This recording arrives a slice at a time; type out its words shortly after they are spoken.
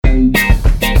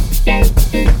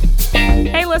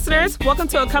guys, welcome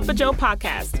to A Cup of Joe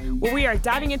podcast, where we are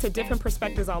diving into different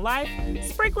perspectives on life,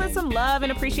 sprinkling some love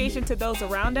and appreciation to those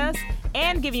around us,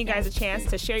 and giving you guys a chance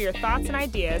to share your thoughts and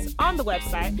ideas on the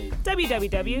website,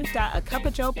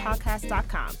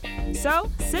 www.acupofjoepodcast.com. So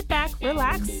sit back,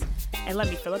 relax, and let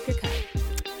me fill up your cup.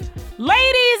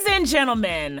 Ladies and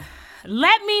gentlemen,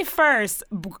 let me first,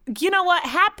 you know what,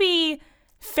 happy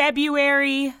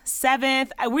February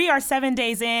 7th. We are 7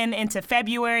 days into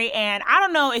February, and I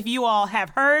don't know if you all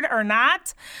have heard or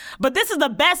not, but this is the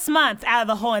best month out of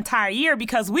the whole entire year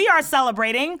because we are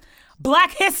celebrating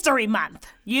Black History Month,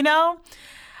 you know?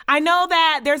 I know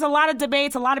that there's a lot of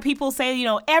debates. A lot of people say, you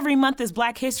know, every month is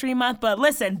Black History Month, but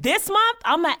listen, this month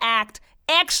I'm going to act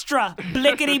extra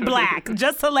blickety black,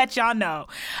 just to let y'all know.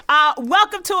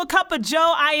 Welcome to A Cup of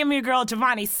Joe. I am your girl,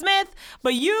 Javani Smith,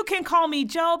 but you can call me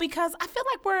Joe because I feel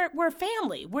like we're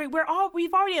family. We've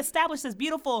already established this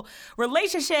beautiful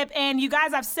relationship, and you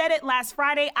guys, I've said it last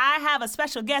Friday, I have a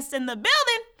special guest in the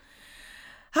building.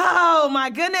 Oh my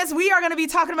goodness, we are going to be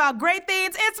talking about great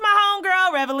things. It's my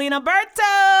homegirl, Revelina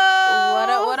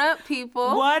Berto. What up,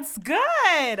 people? What's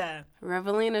good?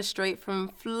 Revelina, straight from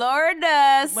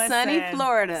Florida. Sunny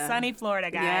Florida. Sunny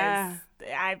Florida, guys.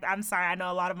 Yeah. I'm sorry, I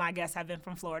know a lot of my guests have been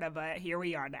from Florida, but here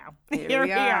we are now. Here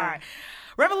we are.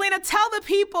 Revelina, tell the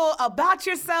people about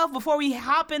yourself before we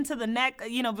hop into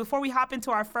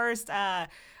our first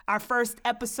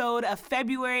episode of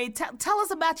February. Tell us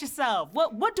about yourself.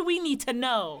 What do we need to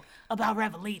know about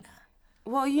Revelina?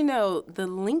 Well, you know, the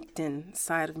LinkedIn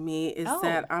side of me is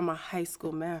that I'm a high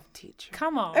school math teacher.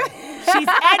 Come on. She's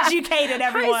educated,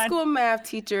 everyone. High school math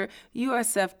teacher,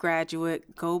 USF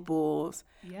graduate, go Bulls.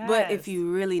 Yes. But if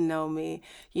you really know me,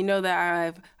 you know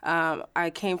that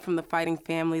I came from the fighting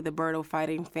family, the Berto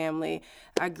fighting family.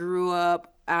 I grew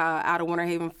up out of Winter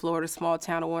Haven, Florida, small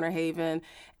town of Winter Haven.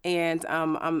 And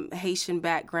I'm Haitian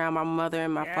background. My mother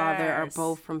and my father are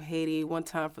both from Haiti. One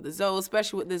time for the Zoe,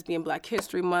 especially with this being Black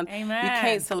History Month. Amen. You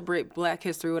can't celebrate Black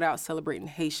history without celebrating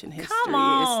Haitian history. Come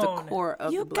on. It's the core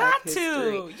of the Black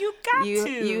history. You got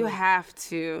to. You have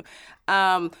to.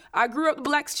 I grew up the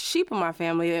black sheep of my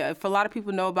family. If a lot of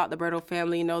people know about the Berto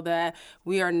family, you know that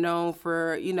we are known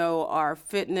for, you know, our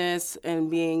fitness and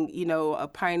being, you know, a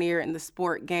pioneer in the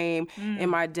sport game,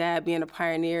 and my dad being a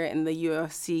pioneer in the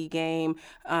UFC game,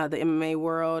 the MMA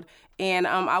world. And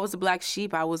I was a black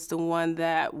sheep. I was the one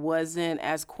that wasn't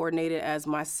as coordinated as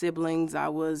my siblings. I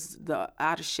was the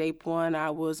out-of-shape one. I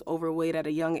was overweight at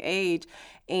a young age.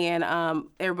 And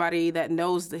everybody that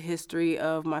knows the history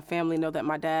of my family know that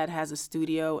my dad has a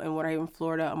studio in Winter Haven,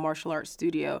 Florida, a martial arts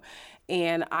studio.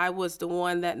 And I was the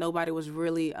one that nobody was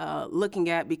really looking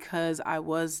at because I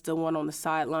was the one on the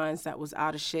sidelines that was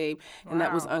out of shape and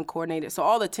that was uncoordinated. So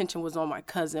all the attention was on my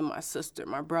cousin, my sister,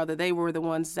 my brother. They were the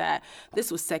ones that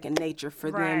this was second nature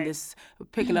for them, this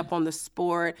picking up on the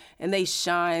sport, and they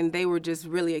shined. They were just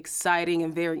really exciting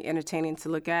and very entertaining to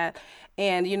look at.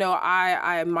 And, you know,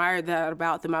 I admired that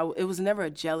about them. It was never a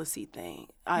jealousy thing.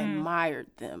 I admired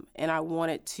them, and I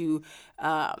wanted to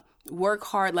work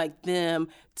hard like them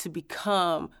to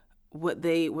become what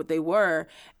they were,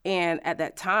 and at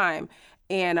that time.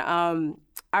 And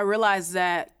I realized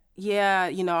that, yeah,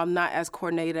 you know, I'm not as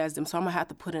coordinated as them, so I'm gonna have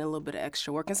to put in a little bit of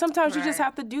extra work. And sometimes you just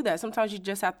have to do that. Sometimes you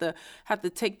just have to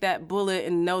take that bullet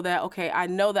and know that, okay, I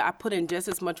know that I put in just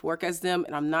as much work as them,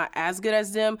 and I'm not as good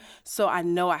as them, so I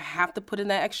know I have to put in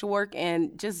that extra work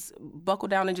and just buckle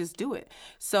down and just do it.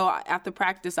 So after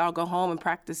practice, I'll go home and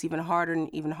practice even harder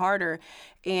and even harder.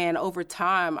 And over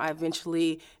time, I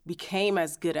eventually became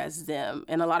as good as them.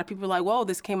 And a lot of people are like, whoa,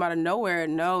 this came out of nowhere.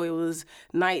 No, it was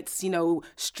nights, you know,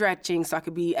 stretching so I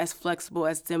could be as flexible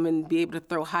as them and be able to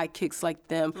throw high kicks like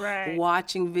them,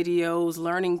 watching videos,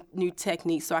 learning new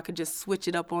techniques so I could just switch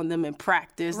it up on them and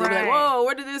practice. They'd be like, whoa,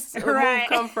 where did this move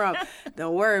come from?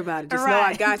 Don't worry about it. Just know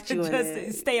I got you in it.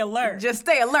 Just stay alert. Just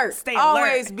stay alert.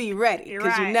 Always be ready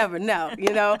because you never know,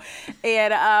 you know?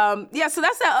 And so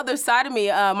that's that other side of me.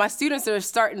 My students are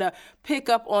starting to pick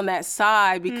up on that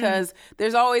side because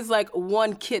there's always like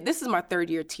one kid. This is my third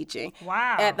year teaching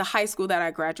at the high school that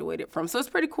I graduated from. So it's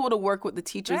pretty cool to work with the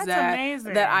teachers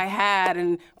that I had,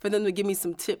 and for them to give me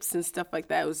some tips and stuff like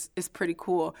that. It's pretty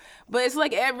cool. But it's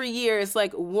like every year it's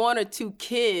like one or two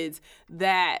kids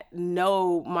that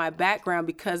know my background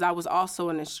because I was also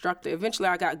an instructor. Eventually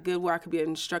I got good where I could be an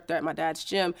instructor at my dad's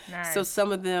gym. Nice. So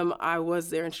some of them, I was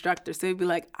their instructor. So they'd be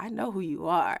like, I know who you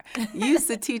are. You used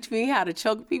to teach me how to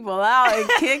choke people out and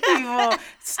kick people.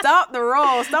 Stop the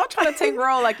role. Stop trying to take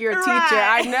role like you're a teacher.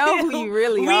 I know who you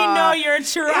really are. We know your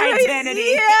true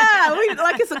identity. Yeah.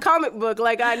 Like it's a comic book.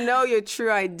 Like, I know your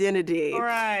true identity.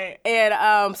 Right.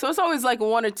 And so it's always like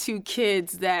one or two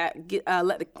kids that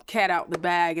let the cat out the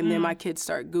bag, and then my kids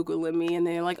start Googling me, and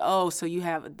they're like, oh, so you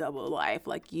have a double life.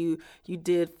 Like, you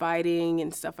did fighting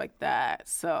and stuff like that.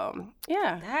 So,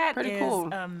 yeah, that pretty is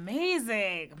cool.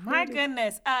 Amazing. My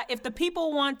goodness. If the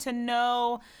people want to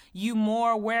know you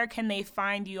more, where can they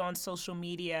find you on social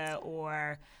media,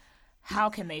 or how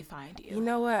can they find you? You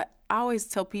know what? I always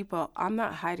tell people I'm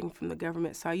not hiding from the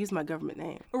government, so I use my government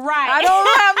name. Right. I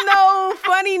don't have no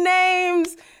funny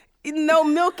names, no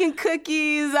milk and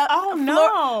cookies. Oh,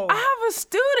 no. I have a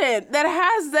student that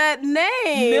has that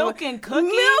name. Milk and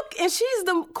cookies? Milk, and she's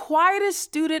the quietest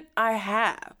student I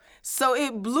have. So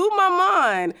it blew my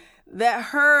mind that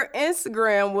her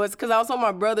Instagram was, because I was on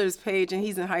my brother's page and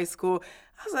he's in high school.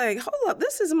 I was like, hold up,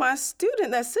 this is my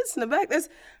student that sits in the back.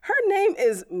 Her name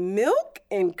is Milk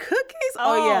and Cookies?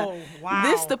 Oh yeah. Wow.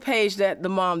 This the page that the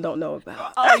mom don't know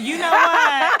about. Oh, you know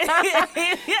what?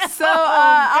 So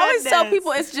I always tell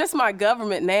people it's just my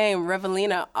government name,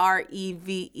 Revelina,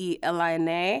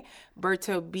 Revelina,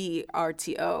 Berto,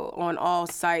 Berto, on all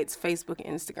sites, Facebook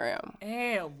and Instagram.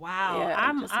 Hey, wow. Yeah,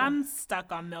 I'm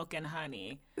stuck on milk and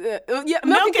honey. Yeah,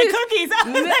 Milk and cookies.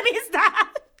 Let me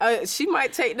stop. She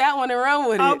might take that one and run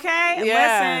with it. Okay,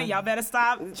 Yeah. listen, y'all better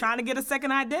stop trying to get a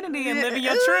second identity and living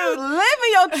your truth.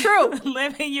 Living your truth.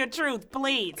 Living your truth,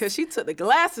 please. Because she took the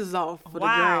glasses off for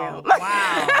Wow, the gram.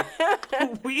 wow.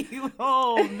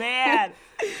 Oh, man.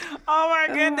 Oh, my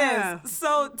goodness. Yeah.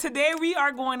 So today we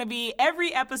are going to be,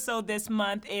 every episode this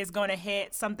month is going to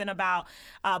hit something about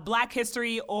Black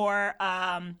history or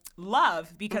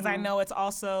love, because I know it's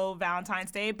also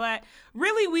Valentine's Day, but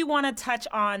really we want to touch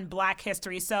on Black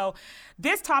history. So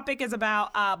this topic is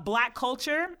about Black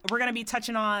culture. We're going to be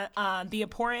touching on the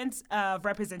importance of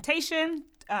representation,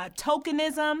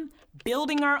 tokenism,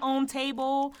 building our own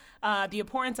table, the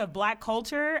importance of Black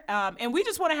culture. And we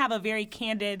just want to have a very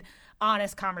candid,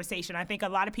 honest conversation. I think a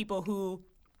lot of people who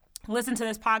listen to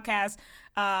this podcast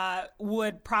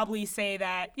would probably say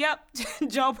that, yep,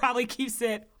 Joe probably keeps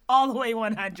it all the way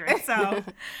 100. So,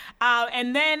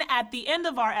 and then at the end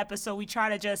of our episode, we try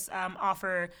to just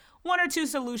offer one or two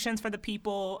solutions for the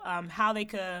people, how they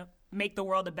could make the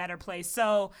world a better place.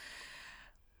 So,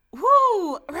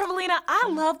 Revelina, I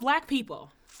love Black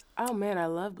people. Oh man, I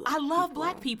love Black people. I love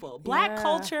Black people. Black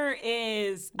culture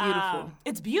is beautiful.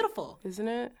 It's beautiful, Isn't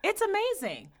it? It's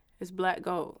amazing. It's black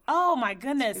gold. Oh my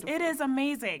goodness, it is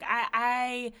amazing.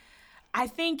 I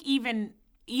think even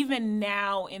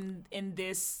now in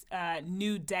this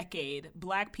new decade,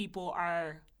 Black people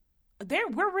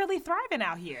we're really thriving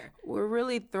out here. We're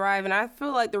really thriving. I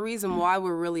feel like the reason why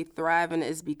we're really thriving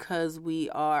is because we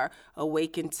are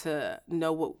awakened to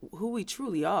know who we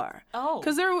truly are. Oh,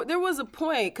 because there was a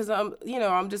point, because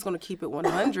I'm just going to keep it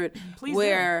 100, Please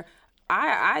where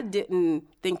I didn't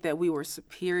think that we were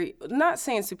superior. Not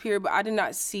saying superior, but I did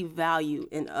not see value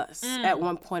in us at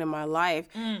one point in my life.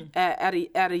 At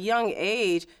a young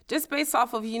age, just based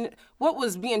off of what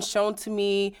was being shown to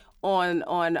me on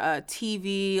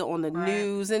TV, on the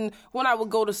news, and when I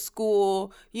would go to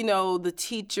school, the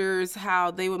teachers,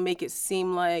 how they would make it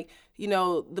seem like,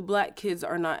 the Black kids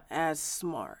are not as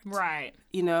smart. Right.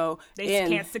 They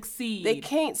can't succeed. They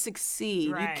can't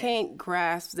succeed. Right. You can't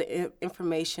grasp the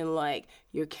information like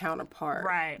your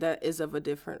counterpart that is of a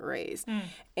different race.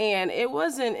 And it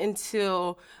wasn't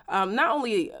until not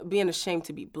only being ashamed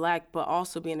to be Black, but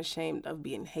also being ashamed of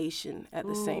being Haitian at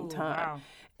the same time. Wow.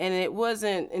 And it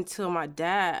wasn't until my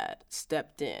dad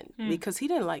stepped in, because he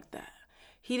didn't like that.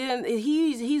 He didn't.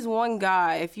 He's one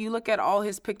guy. If you look at all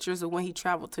his pictures of when he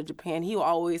traveled to Japan, he will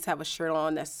always have a shirt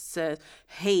on that says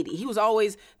Haiti. He was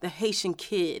always the Haitian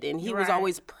kid, and he was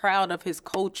always proud of his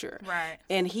culture. Right.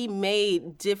 And he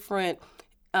made different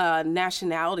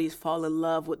nationalities fall in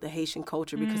love with the Haitian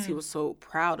culture because he was so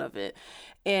proud of it.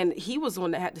 And he was the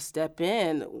one that had to step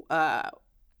in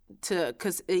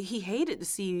because he hated to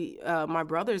see my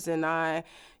brothers and I,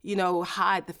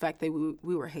 hide the fact that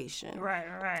we were Haitian. Right.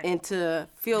 And to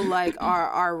feel like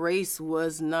our race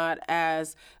was not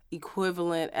as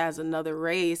equivalent as another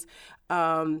race.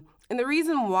 And the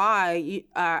reason why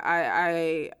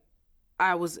I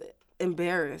was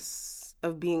embarrassed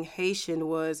of being Haitian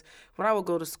was when I would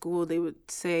go to school, they would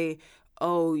say,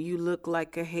 oh, you look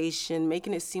like a Haitian,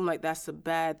 making it seem like that's a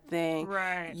bad thing.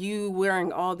 Right. You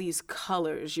wearing all these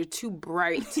colors. You're too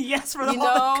bright. Yes, for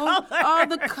all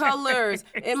the colors.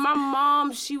 And my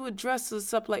mom, she would dress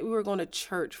us up like we were going to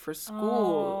church for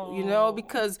school,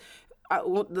 because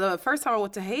the first time I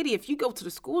went to Haiti, if you go to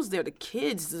the schools there, the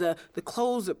kids, the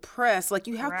clothes are pressed. Like,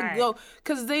 you have to go,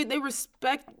 because they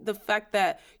respect the fact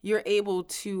that you're able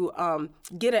to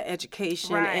get an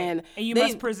education. And you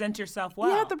must present yourself well.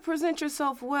 You have to present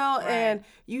yourself well, and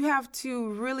you have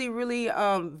to really, really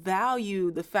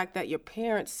value the fact that your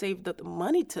parents saved up the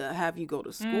money to have you go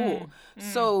to school.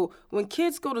 So when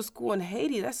kids go to school in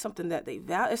Haiti, that's something that they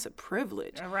value. It's a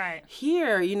privilege.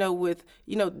 Here, with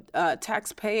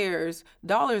taxpayers,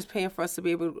 dollars paying for us to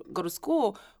be able to go to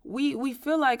school, we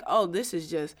feel like, oh, this is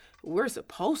just, we're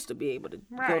supposed to be able to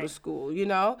go to school,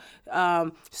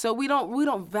 so we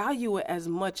don't value it as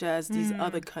much as these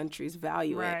other countries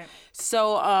value it.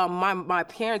 So my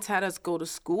parents had us go to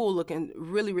school looking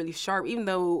really, really sharp, even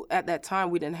though at that time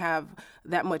we didn't have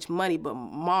that much money, but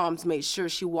moms made sure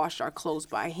she washed our clothes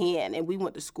by hand, and we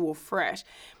went to school fresh.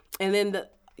 And then the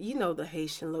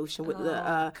Haitian lotion with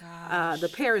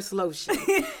the Paris lotion.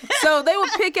 So they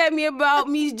would pick at me about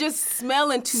me just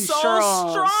smelling too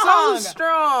strong. So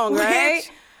strong, right?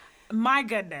 My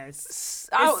goodness.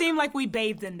 It seemed like we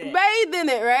bathed in it.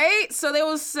 Right? So they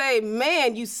would say,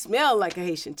 man, you smell like a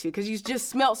Haitian too, because you just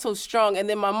smelled so strong. And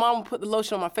then my mom would put the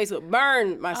lotion on my face, it would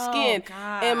burn my skin.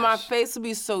 And my face would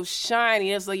be so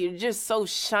shiny. It's like, you're just so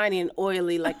shiny and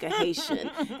oily like a Haitian.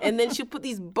 And then she'd put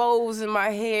these bows in my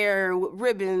hair with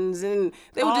ribbons, and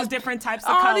they would all just different types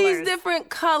of colors. All these different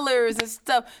colors and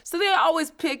stuff. So they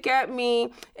always pick at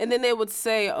me, and then they would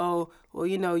say, oh, well,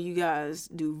 you guys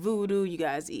do voodoo, you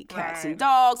guys eat cats and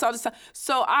dogs, all this stuff.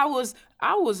 So I was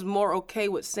more okay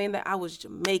with saying that I was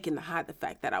Jamaican to hide the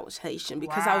fact that I was Haitian,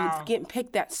 because I was getting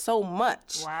picked at so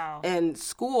much in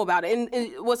school about it.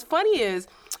 And what's funny is,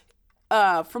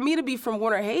 for me to be from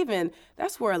Winter Haven,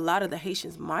 that's where a lot of the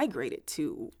Haitians migrated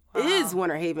to, is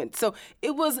Winter Haven. So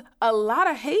it was a lot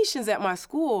of Haitians at my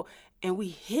school, and we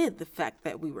hid the fact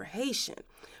that we were Haitian,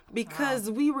 because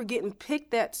we were getting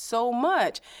picked at so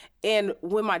much. And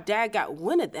when my dad got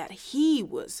wind of that, he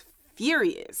was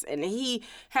furious, and he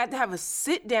had to have a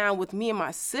sit down with me and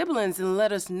my siblings and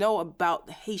let us know about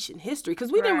the Haitian history,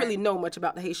 because we didn't really know much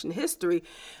about the Haitian history.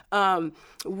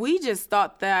 We just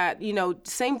thought that,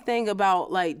 same thing about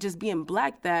like just being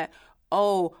Black, that,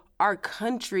 oh, our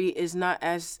country is not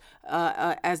as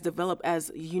developed as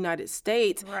the United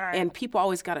States, and people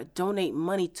always got to donate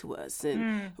money to us,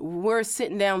 and we're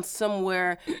sitting down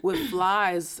somewhere with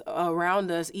flies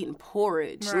around us eating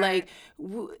porridge, and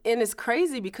it's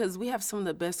crazy because we have some of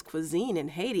the best cuisine in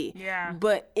Haiti,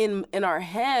 but in our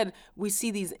head we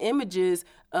see these images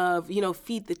of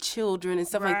feed the children and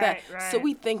stuff like that, so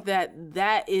we think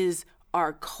that is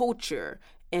our culture.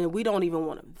 And we don't even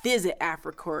want to visit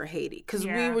Africa or Haiti, because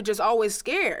we were just always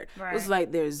scared. It was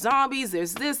like, there's zombies,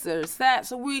 there's this, there's that.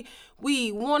 So we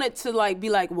wanted to be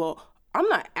like, well, I'm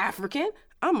not African,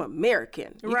 I'm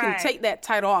American. You can take that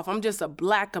title off. I'm just a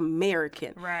Black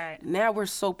American. Now we're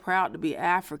so proud to be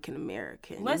African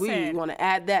American. We want to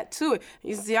add that to it.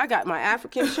 You see, I got my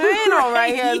African chain on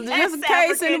right here, just in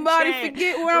case anybody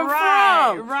forget where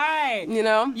I'm from. I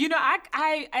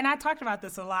talked about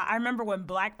this a lot. I remember when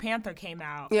Black Panther came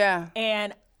out.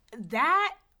 And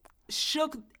that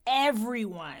shook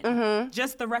everyone.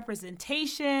 Just the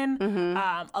representation,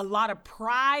 a lot of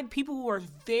pride. People who were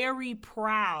very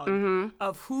proud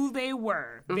of who they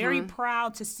were, very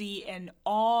proud to see an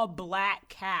all Black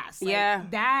cast.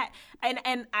 That,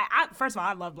 and I first of all,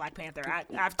 I love Black Panther.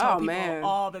 I've told people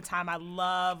all the time, I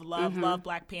love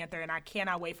Black Panther, and I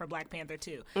cannot wait for Black Panther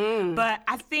 2. But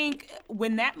I think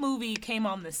when that movie came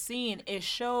on the scene, it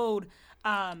showed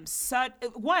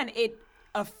it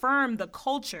affirm the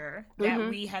culture that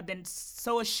we have been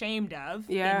so ashamed of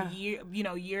in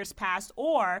years past,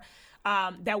 or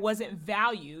that wasn't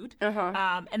valued,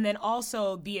 and then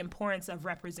also the importance of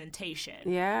representation.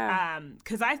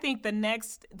 Because I think the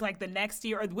next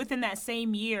year, or within that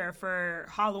same year for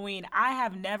Halloween, I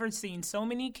have never seen so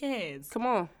many kids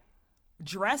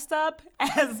dressed up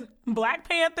as Black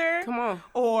Panther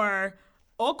or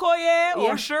Okoye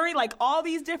or Shuri, like all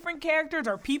these different characters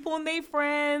or people and their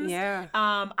friends.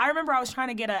 I remember I was trying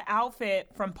to get an outfit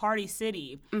from Party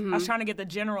City. I was trying to get the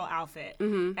general outfit.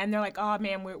 And they're like, oh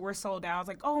man, we're sold out. I was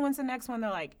like, oh, when's the next one? They're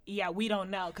like, yeah, we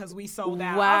don't know because we sold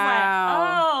out.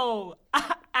 I was like,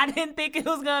 I didn't think it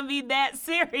was going to be that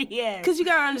serious. Because you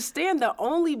got to understand, the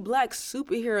only Black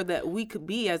superhero that we could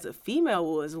be as a female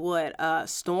was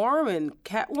Storm and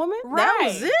Catwoman? That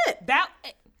was it.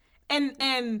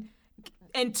 And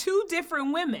and two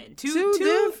different women. Two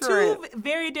Two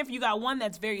very different. You got one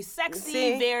that's very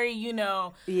sexy, very,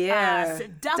 seductive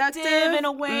in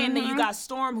a way. And then you got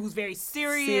Storm, who's very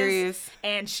serious.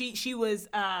 And she was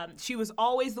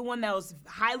always the one that was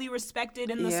highly respected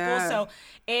in the school. So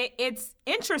it's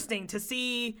interesting to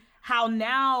see how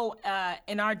now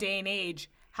in our day and age,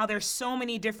 how there's so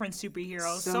many different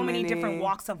superheroes, so many different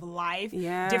walks of life,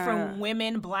 different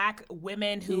women, Black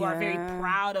women who are very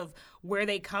proud of where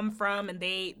they come from, and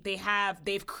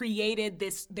they've created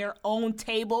their own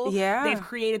table. They've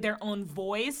created their own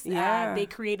voice. They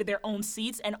created their own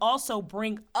seats, and also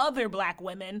bring other Black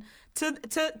women to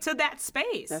that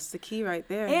space. That's the key right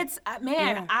there. It's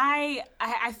I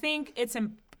think it's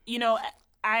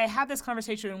I had this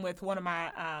conversation with one of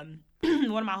my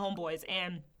homeboys,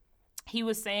 and he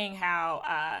was saying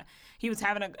how he was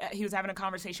having a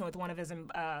conversation with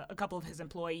a couple of his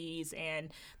employees,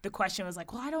 and the question was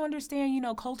like, well, I don't understand,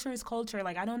 culture is culture.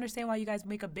 Like, I don't understand why you guys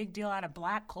make a big deal out of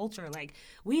Black culture. Like,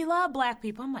 we love Black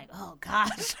people. I'm like, oh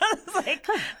gosh, like,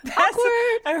 that's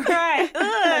awkward, right?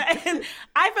 And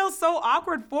I felt so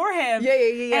awkward for him.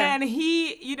 Yeah. And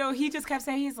he just kept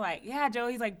saying, he's like, yeah, Joe.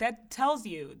 He's like, that tells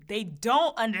you they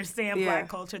don't understand Black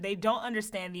culture. They don't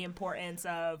understand the importance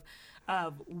of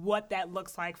what that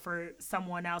looks like for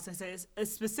someone else, and says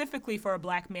specifically for a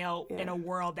Black male in a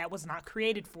world that was not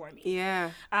created for me.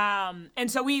 Yeah. And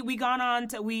so we gone on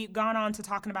to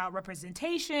talking about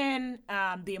representation,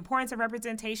 the importance of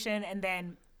representation, and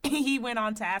then he went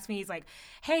on to ask me, he's like,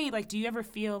 hey, like, do you ever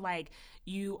feel like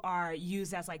you are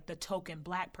used as like the token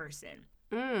Black person?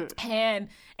 And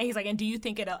he's like, and do you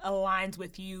think it aligns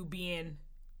with you being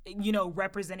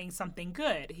representing something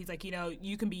good? He's like,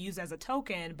 you can be used as a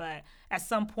token, but at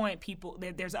some point,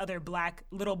 there's other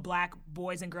little black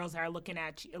boys and girls that are looking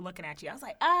at you. I was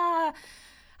like, well,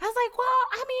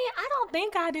 I mean, I don't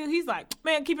think I do. He's like,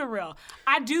 man, keep it real.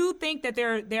 I do think that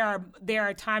there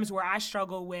are times where I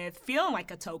struggle with feeling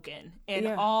like a token in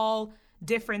all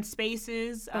different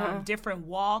spaces, different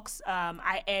walks.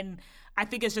 I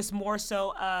think it's just more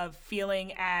so of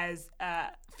feeling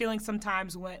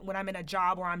sometimes when I'm in a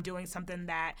job or I'm doing something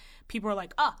that people are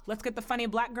like, oh, let's get the funny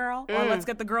Black girl, or let's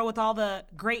get the girl with all the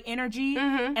great energy,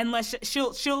 and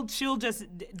she'll just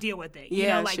deal with it.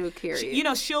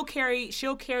 She'll carry it.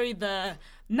 She'll carry the,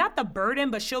 not the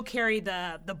burden, but she'll carry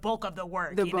the bulk of the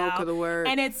work. Of the work.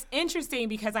 And it's interesting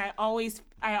because I always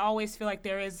feel like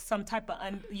there is some type of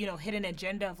hidden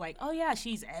agenda of like, oh yeah,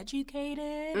 she's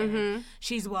educated,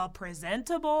 she's well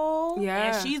presentable,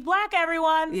 and she's Black.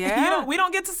 Everyone, we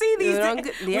don't get to see these.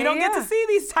 We don't get to see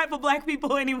these type of Black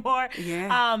people anymore.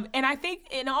 And I think,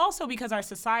 and also because our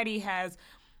society has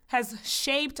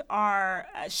shaped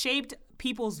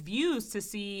people's views to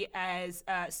see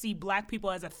Black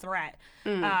people as a threat,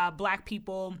 Black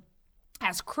people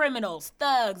as criminals,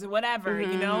 thugs, or whatever,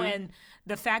 and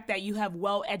the fact that you have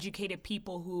well-educated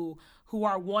people who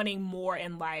are wanting more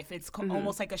in life, it's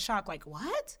almost like a shock. Like,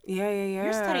 what? Yeah.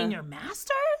 You're studying your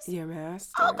master's? Your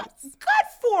master's. Oh, good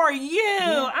for you.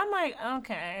 Yeah. I'm like,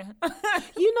 okay.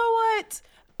 You know what?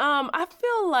 I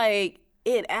feel like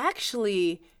it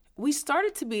actually, we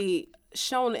started to be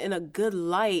shown in a good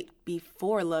light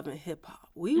before Love and Hip Hop.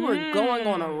 We were going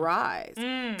on a rise.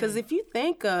 Because if you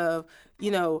think of,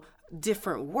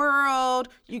 Different World,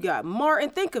 you got Martin,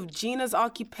 think of Gina's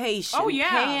Occupation. Oh, yeah.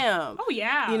 Pam. Oh,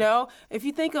 yeah. If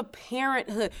you think of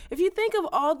Parenthood, if you think of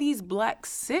all these Black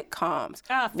sitcoms.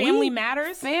 Family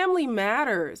Matters. Family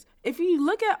Matters. If you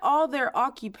look at all their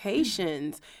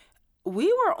occupations,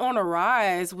 we were on a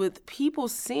rise with people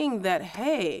seeing that,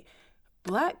 hey,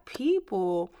 Black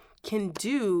people can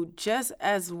do just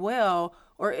as well,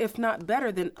 or if not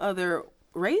better than other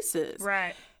races.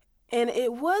 Right. And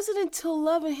it wasn't until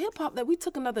Love and Hip Hop that we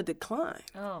took another decline.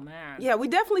 Oh, man. Yeah, we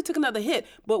definitely took another hit,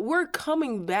 but we're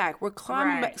coming back. We're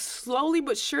climbing back slowly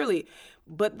but surely.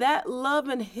 But that Love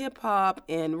and Hip Hop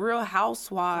and Real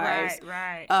Housewives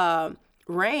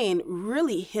reign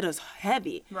really hit us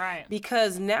heavy. Right.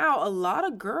 Because now a lot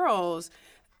of girls,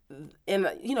 and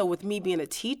with me being a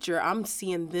teacher, I'm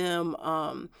seeing them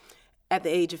at the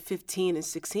age of 15 and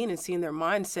 16 and seeing their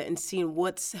mindset and seeing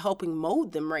what's helping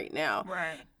mold them right now.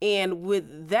 Right. And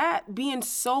with that being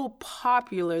so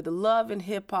popular, the Love and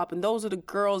Hip Hop, and those are the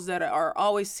girls that are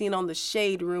always seen on the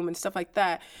Shade Room and stuff like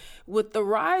that, with the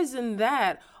rise in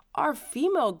that, our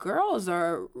female girls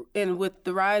are, and with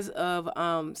the rise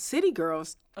of city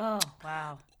girls. Oh,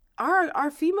 wow.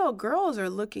 Our female girls are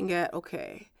looking at,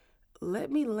 okay,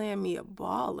 let me land me a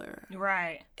baller.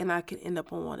 Right. And I can end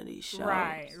up on one of these shows.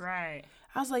 Right.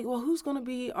 I was like, well, who's going to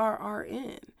be our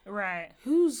RN? Right.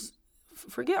 Who's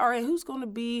forget who's going to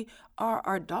be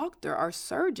our doctor, our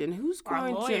surgeon, who's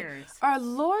going our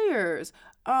lawyers,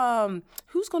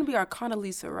 who's going to be our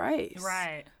Condoleezza Rice,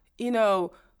 right?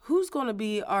 Who's going to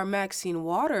be our Maxine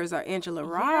Waters, our Angela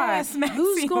Yes, Rye?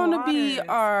 Who's going to be Waters.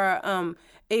 our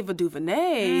Ava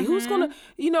DuVernay? Who's going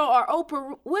to, our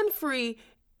Oprah Winfrey?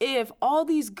 If all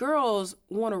these girls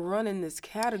want to run in this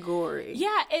category.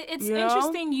 Yeah, it's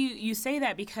interesting you say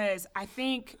that, because I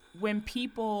think when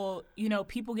people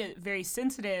get very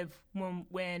sensitive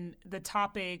when the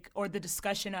topic or the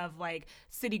discussion of like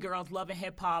city girls, love and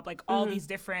hip hop, like all these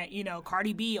different,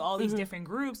 Cardi B, all these different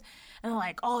groups, and they're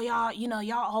like, oh,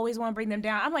 y'all always want to bring them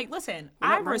down. I'm like, listen,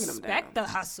 I respect the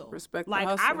hustle.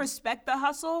 I respect the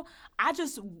hustle. I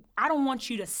don't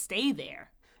want you to stay there.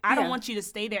 I don't want you to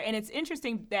stay there. And it's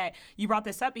interesting that you brought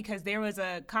this up, because there was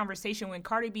a conversation when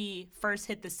Cardi B first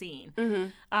hit the scene.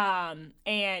 And,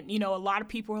 a lot of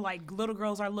people were like, little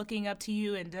girls are looking up to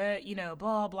you and,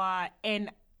 blah, blah.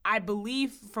 And I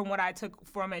believe from what I took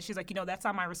from it, she's like, that's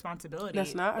not my responsibility.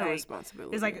 That's not our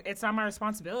responsibility. It's like, it's not my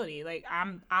responsibility. Like,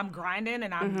 I'm grinding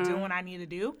and I'm doing what I need to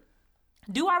do.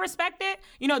 Do I respect it?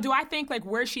 Do I think like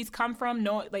where she's come from?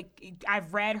 No, like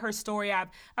I've read her story. I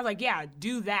was like, yeah,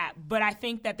 do that. But I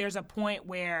think that there's a point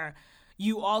where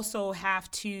you also have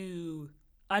to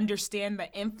understand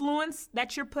the influence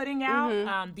that you're putting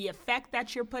out, the effect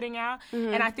that you're putting out.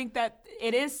 And I think that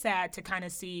it is sad to kind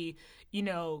of see,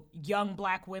 young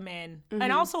Black women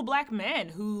and also Black men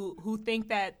who think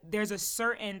that there's a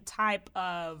certain type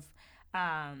of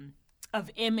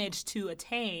image to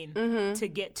attain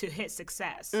to hit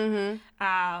success. And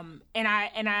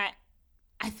I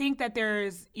think that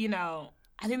there's,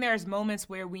 I think there's moments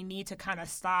where we need to kind of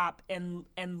stop and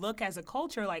look as a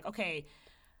culture like, okay,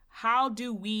 how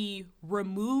do we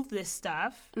remove this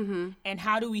stuff and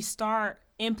how do we start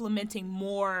implementing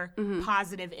more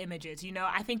positive images?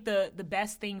 I think the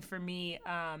best thing for me,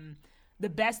 the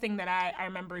best thing that I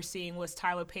remember seeing was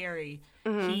Tyler Perry.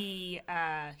 He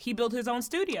built his own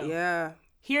studio. Yeah.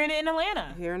 Here in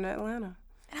Atlanta. And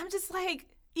I'm just like,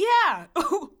 yeah,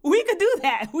 we could do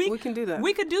that. We can do that.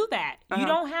 We could do that. You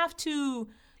don't have to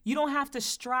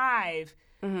strive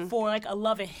for like a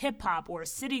love and hip hop or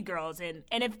city girls. And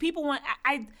if people want,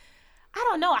 I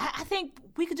don't know. I think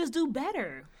we could just do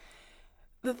better.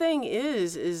 The thing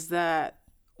is that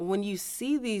when you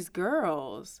see these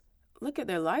girls, look at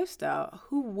their lifestyle.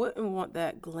 Who wouldn't want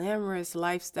that glamorous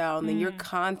lifestyle? And then you're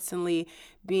constantly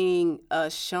being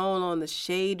shown on the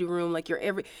Shade Room, like you're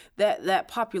that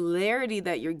popularity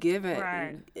that you're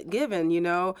given.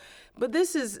 But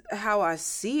this is how I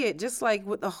see it. Just like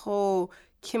with the whole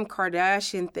Kim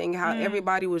Kardashian thing, how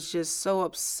everybody was just so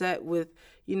upset with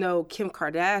Kim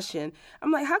Kardashian.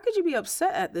 I'm like, how could you be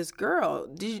upset at this girl?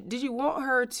 Did you want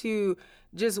her to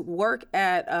just work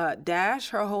at Dash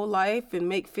her whole life and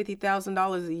make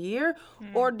 $50,000 a year?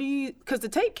 Or do you, because the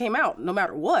tape came out no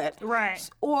matter what. Right.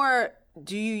 Or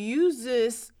do you use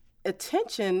this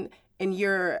attention and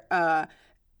your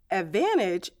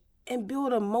advantage and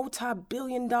build a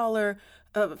multi-billion-dollar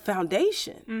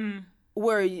foundation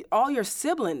where all your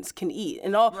siblings can eat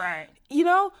and all, right.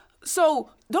 So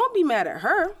don't be mad at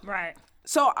her. Right.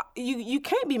 So you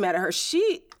can't be mad at her.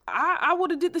 I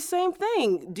would have did the same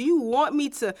thing. Do you want me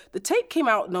to, the tape came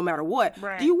out no matter what.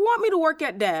 Right. Do you want me to work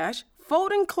at Dash,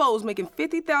 folding clothes, making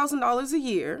 $50,000 a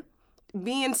year,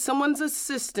 being someone's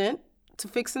assistant to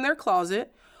fixing their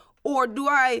closet? Or do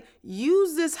I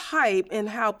use this hype and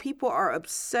how people are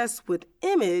obsessed with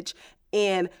image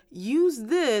and use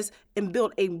this and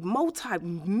build a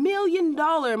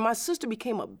multi-million-dollar, my sister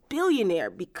became a billionaire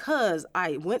because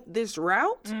I went this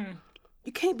route?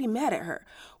 You can't be mad at her.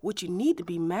 What you need to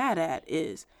be mad at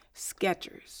is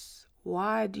Skechers.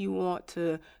 Why do you want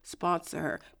to sponsor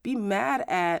her? Be mad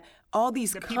at all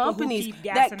these companies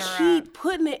that keep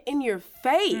putting it in your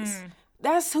face.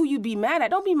 That's who you be mad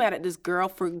at. Don't be mad at this girl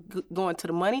for going to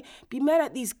the money. Be mad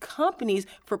at these companies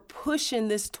for pushing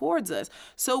this towards us.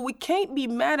 So we can't be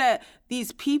mad at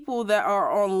these people that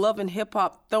are on Love and Hip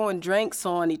Hop throwing drinks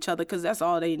on each other because that's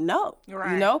all they know.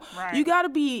 Right, you know, right. You gotta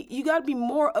be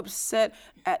more upset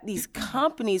at these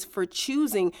companies for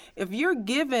choosing. If you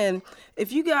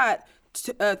got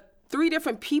 3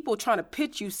 different people trying to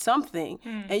pitch you something,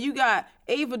 and you got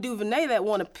Ava DuVernay that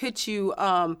want to pitch you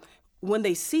When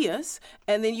They See Us,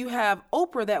 and then you have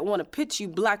Oprah that want to pitch you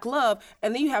Black Love,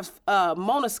 and then you have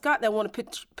Mona Scott that want to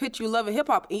pitch you Love and Hip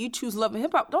Hop, and you choose Love and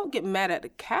Hip Hop. Don't get mad at the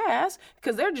cast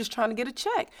because they're just trying to get a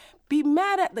check. Be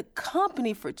mad at the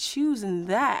company for choosing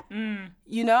that.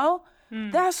 You know,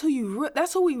 that's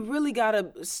who we really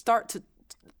gotta start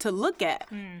to to look at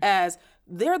as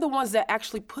they're the ones that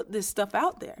actually put this stuff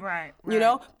out there. Right. You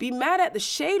know, be mad at the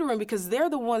shade room because they're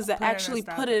the ones that actually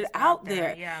put it out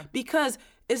there. Yeah. Because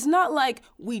it's not like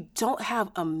we don't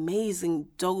have amazing,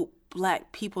 dope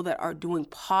Black people that are doing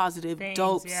positive,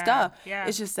 dope stuff. Yeah.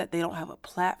 It's just that they don't have a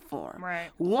platform. Right.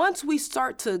 Once we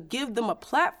start to give them a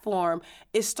platform,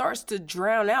 it starts to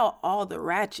drown out all the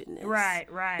ratchetness. Right.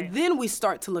 Then we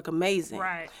start to look amazing.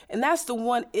 Right. And that's the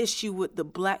one issue with the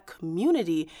Black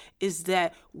community is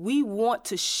that we want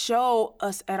to show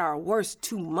us at our worst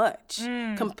too much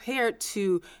compared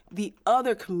to the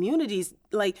other communities,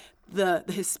 like the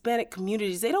Hispanic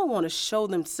communities. They don't want to show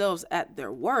themselves at their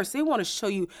worst. They want to show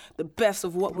you the best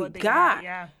of what we got.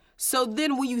 Yeah. So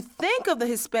then when you think of the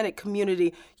Hispanic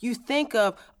community, you think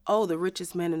of, oh, the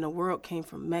richest man in the world came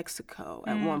from Mexico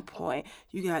at one point.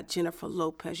 You got Jennifer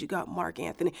Lopez, you got Mark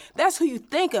Anthony. That's who you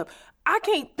think of. I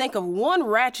can't think of one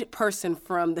ratchet person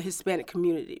from the Hispanic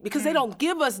community because they don't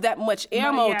give us that much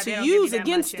ammo to use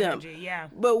against them. Yeah.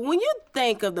 But when you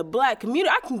think of the Black community,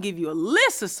 I can give you a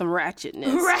list of some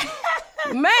ratchetness. Right.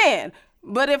 Man,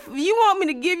 but if you want me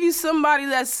to give you somebody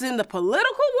that's in the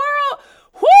political world,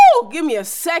 whoo, give me a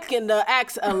second to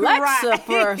ask Alexa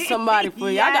for somebody for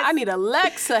you. Yes. I need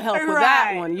Alexa help with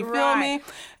that one. You feel me?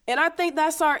 And I think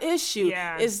that's our issue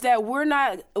is that we're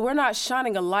not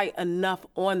shining a light enough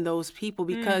on those people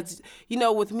because, you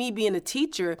know, with me being a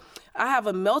teacher, I have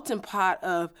a melting pot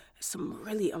of some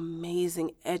really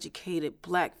amazing, educated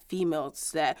Black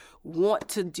females that want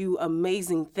to do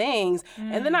amazing things.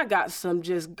 And then I got some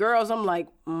just girls, I'm like,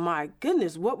 my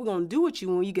goodness, what we're going to do with you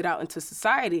when you get out into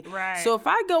society? Right. So if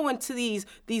I go into these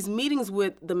meetings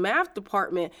with the math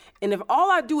department, and if all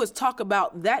I do is talk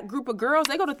about that group of girls,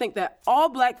 they're going to think that all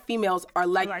Black females are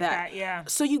like that. Yeah.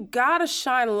 So you got to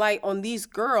shine light on these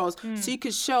girls so you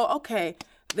can show, okay,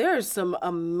 there's some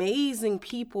amazing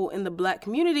people in the Black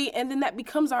community, and then that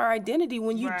becomes our identity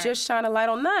when you just shine a light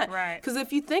on that. Right. Because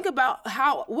if you think about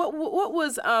what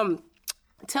was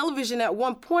television at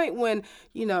one point when,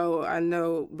 you know, I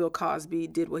know Bill Cosby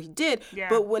did what he did,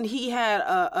 but when he had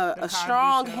a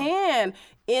strong hand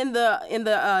in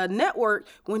the network,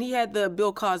 when he had the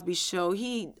Bill Cosby show,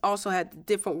 he also had the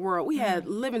Different World. We had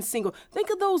Living Single. Think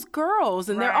of those girls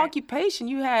and their occupation.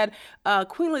 You had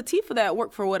Queen Latifah that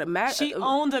worked for what, a magazine? She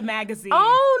owned a magazine.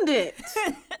 Owned it.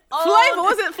 Flavor,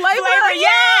 was it Flavor?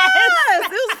 Yes. It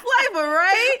was Flavor,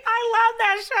 right? I love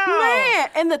that show. Man,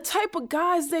 and the type of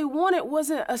guys they wanted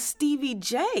wasn't a Stevie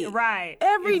J. Right.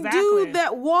 Every dude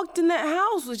that walked in that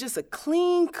house was just a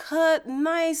clean-cut,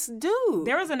 nice dude.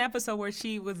 There was an episode where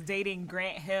she was dating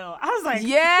Grant Hill. I was like,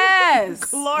 yes.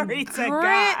 Glory to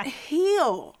Grant God.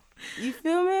 Hill. You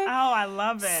feel me? Oh, I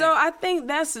love it. So I think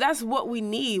that's what we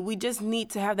need. We just need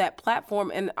to have that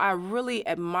platform. And I really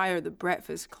admire the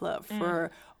Breakfast Club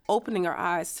for opening our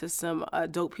eyes to some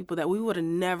dope people that we would have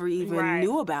never even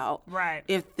knew about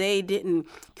if they didn't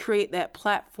create that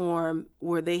platform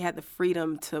where they had the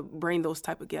freedom to bring those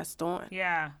type of guests on.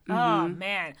 Yeah. Oh,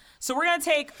 man. So we're going to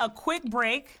take a quick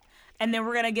break. And then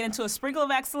we're going to get into a sprinkle of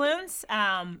excellence,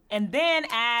 and then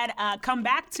come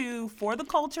back to For the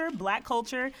Culture, Black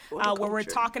culture, where we're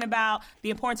talking about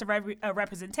the importance of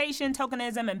representation,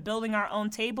 tokenism, and building our own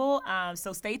table.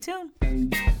 So stay tuned.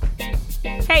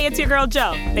 Hey, it's your girl,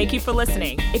 Jo. Thank you for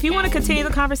listening. If you want to continue the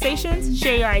conversations,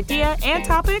 share your idea and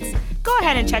topics, go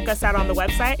ahead and check us out on the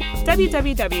website,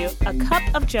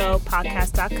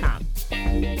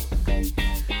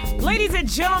 www.acupofjoe.podcast.com. Ladies and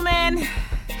gentlemen,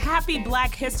 happy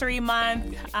Black History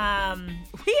Month. I'm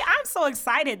so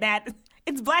excited that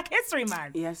it's Black History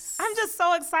Month. Yes. I'm just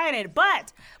so excited.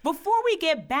 But before we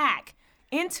get back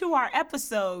into our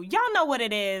episode, y'all know what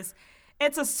it is.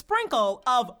 It's a sprinkle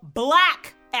of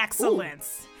Black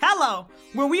excellence. Ooh. Hello,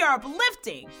 where we are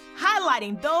uplifting,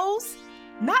 highlighting those,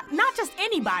 not just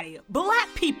anybody,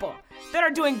 Black people that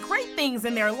are doing great things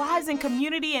in their lives and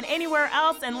community and anywhere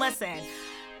else. And listen,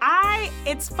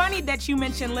 it's funny that you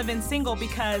mentioned Living Single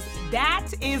because that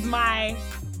is my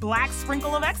Black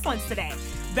sprinkle of excellence today.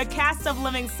 The cast of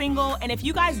Living Single, and if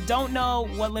you guys don't know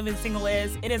what Living Single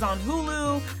is, it is on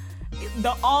Hulu,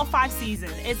 all 5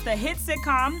 seasons. It's the hit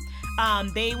sitcom.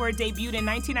 They were debuted in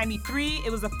 1993.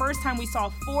 It was the first time we saw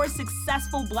 4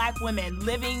 successful Black women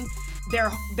living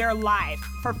their life.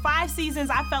 For 5 seasons,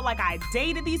 I felt like I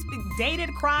dated,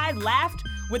 cried, laughed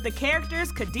with the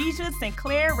characters Khadijah,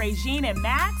 Sinclair, Regine, and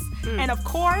Max. And of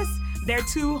course, their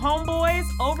 2 homeboys,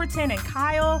 Overton and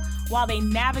Kyle, while they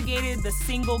navigated the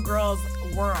single girls'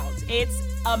 world. It's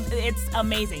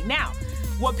amazing. Now,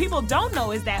 what people don't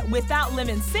know is that without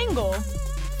Living Single,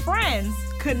 Friends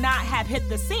could not have hit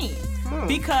the scene.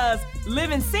 because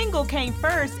living single came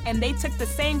first, and they took the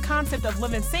same concept of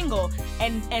living single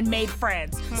and made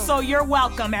friends. So you're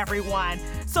welcome, everyone.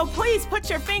 So please put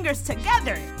your fingers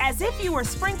together as if you were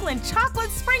sprinkling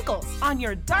chocolate sprinkles on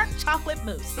your dark chocolate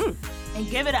mousse. And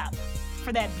give it up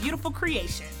for that beautiful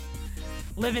creation,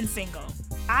 Living Single.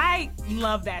 I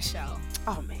love that show.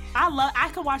 Oh, man. I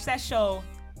could watch that show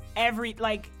every,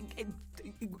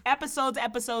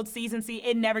 episodes, season,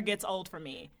 it never gets old for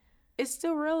me. It's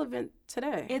still relevant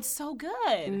today. It's so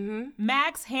good.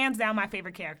 Max, hands down, my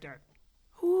favorite character.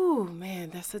 Ooh, man,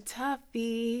 that's a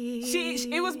toughie.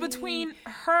 It was between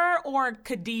her or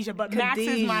Khadijah, but Max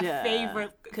is my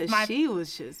favorite. Because she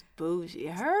was just bougie.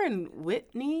 Her and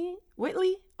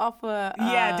Whitley off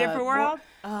of... Different World.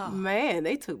 Man,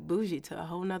 they took bougie to a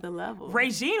whole nother level.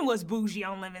 Regine was bougie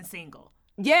on Living Single.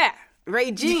 Yeah.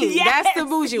 Regine, Yes, that's the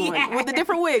bougie one with the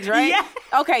different wigs, right? Yeah.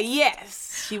 Okay,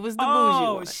 yes, she was the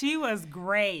bougie one. She was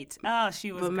great.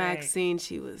 She was but great. Maxine,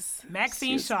 she was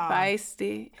Shaw.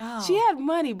 Feisty. She had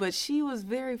money, but she was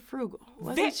very frugal,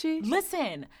 wasn't she?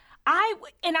 Listen,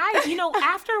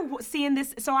 after seeing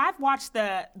this, so I've watched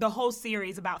the whole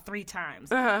series about 3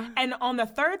 times, and on the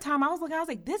 3rd time, I was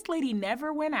like, this lady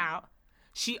never went out.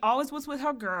 She always was with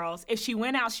her girls. If she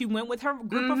went out, she went with her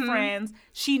group of friends.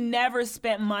 She never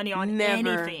spent money on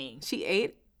anything. She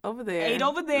ate over there.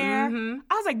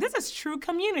 I was like, this is true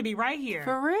community right here.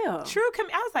 For real.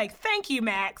 I was like, thank you,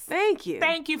 Max. Thank you.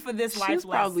 Thank you for this life lesson. She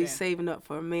was probably saving up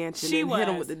for a mansion hit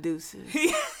him with the deuces.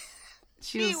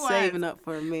 She was saving up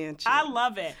for a mansion. I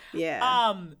love it.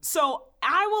 Yeah. So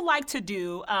I would like to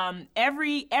do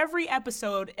every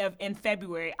episode in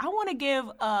February. I want to give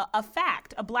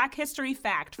a Black History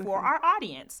fact for our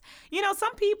audience.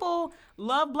 Some people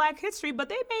love Black history, but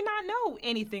they may not know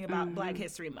anything about Black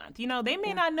History Month. They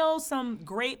may not know some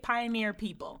great pioneer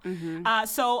people.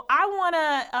 So I want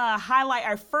to highlight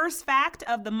our first fact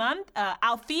of the month,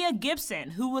 Althea Gibson,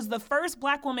 who was the first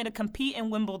Black woman to compete in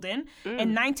Wimbledon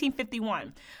in 1951.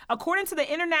 According to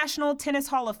the International Tennis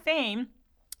Hall of Fame,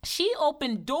 she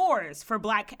opened doors for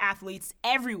Black athletes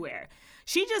everywhere.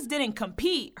 She just didn't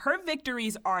compete. Her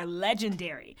victories are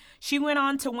legendary. She went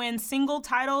on to win single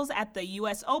titles at the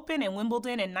U.S. Open and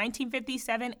Wimbledon in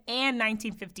 1957 and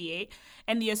 1958,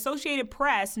 and the Associated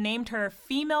Press named her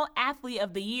Female Athlete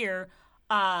of the Year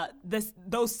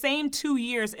those same 2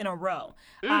 years in a row.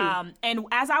 And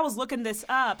as I was looking this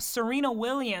up, Serena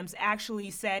Williams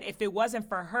actually said if it wasn't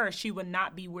for her, she would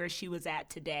not be where she was at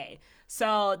today.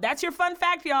 So that's your fun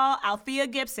fact, y'all. Althea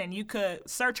Gibson. You could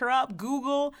search her up,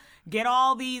 Google, get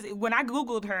all these. When I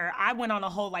Googled her, I went on a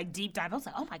whole deep dive. I was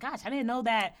like, oh my gosh, I didn't know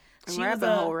that. She was rabbit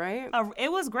hole, right?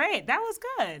 It was great. That was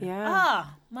good. Yeah.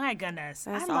 Oh, my goodness.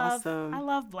 That's awesome. I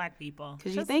love Black people.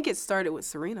 Because you think it started with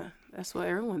Serena. That's what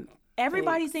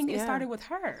everybody thinks it started with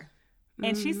her.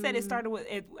 And she said it started with,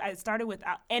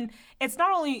 and it's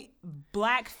not only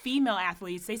Black female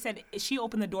athletes. They said she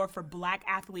opened the door for Black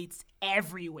athletes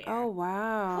everywhere. Oh,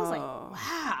 wow. I was like,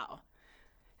 wow.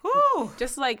 Whew.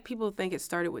 Just like people think it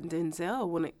started with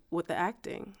Denzel with the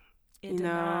acting. It did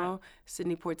not.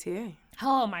 Sidney Poitier.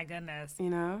 Oh, my goodness.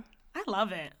 I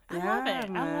love it. I love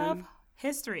it. Man. I love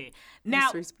history. Now,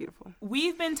 history's beautiful.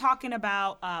 We've been talking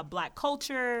about Black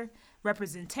culture,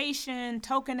 representation,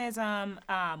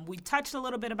 tokenism. We touched a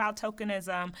little bit about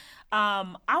tokenism.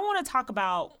 I want to talk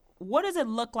about what does it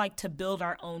look like to build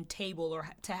our own table or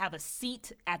to have a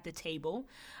seat at the table.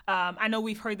 I know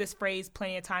we've heard this phrase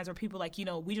plenty of times where people are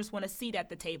we just want a seat at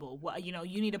the table. Well,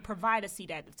 you need to provide a seat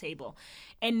at the table.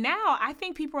 And now I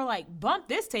think people are like, bump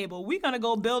this table. We're going to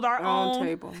go build our own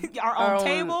table. our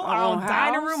own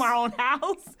dining room, our own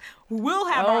house. We'll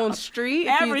have our own street.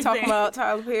 Everything. If you talk about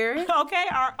Tyler Perry. Okay,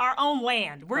 our own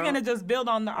land. We're going to just build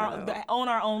on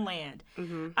our own land.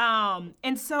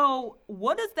 And so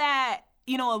what does that,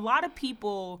 a lot of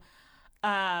people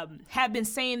have been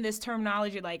saying this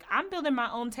terminology like, I'm building my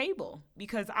own table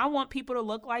because I want people to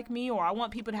look like me or I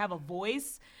want people to have a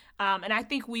voice. And I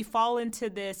think we fall into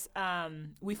this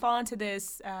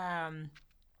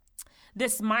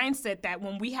this mindset that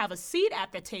when we have a seat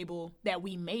at the table that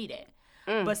we made it.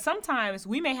 But sometimes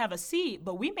we may have a seat,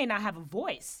 but we may not have a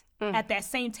voice at that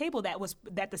same table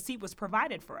that the seat was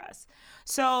provided for us.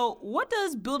 So what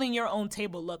does building your own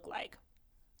table look like?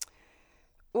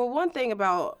 Well, one thing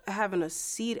about having a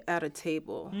seat at a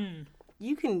table,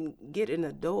 you can get in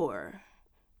the door,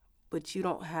 but you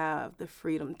don't have the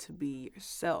freedom to be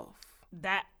yourself.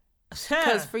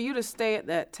 Because for you to stay at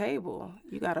that table,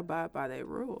 you got to abide by their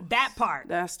rules. That part.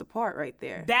 That's the part right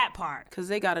there. That part. Because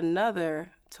they got another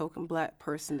token Black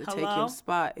person to take your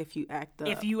spot if you act up.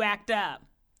 If you act up.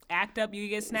 Act up, you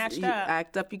get snatched up.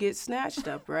 Act up, you get snatched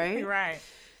up, right? Right.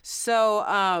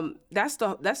 So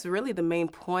that's really the main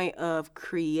point of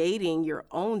creating your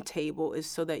own table, is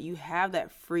so that you have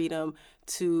that freedom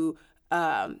to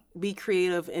be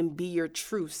creative and be your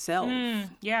true self.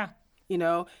 Yeah. You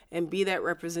know, and be that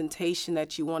representation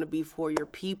that you want to be for your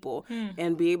people,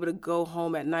 and be able to go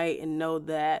home at night and know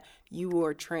that you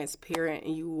were transparent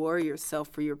and you were yourself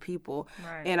for your people.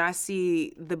 Right. And I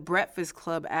see the Breakfast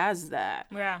Club as that.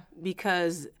 Yeah.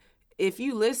 Because if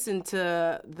you listen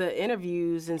to the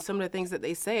interviews and some of the things that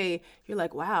they say, you're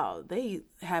like, wow, they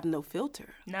have no filter.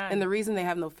 None. And the reason they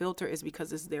have no filter is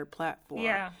because it's their platform.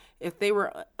 Yeah. If they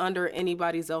were under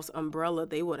anybody else's umbrella,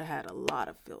 they would have had a lot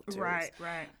of filters. Right.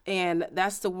 And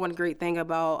that's the one great thing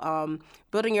about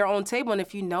building your own table. And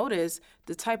if you notice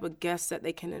the type of guests that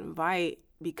they can invite,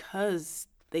 because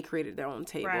they created their own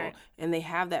table, right, and they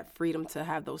have that freedom to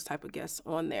have those type of guests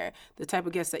on there, the type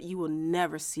of guests that you will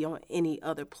never see on any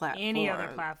other platform.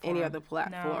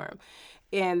 No.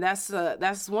 And that's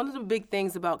one of the big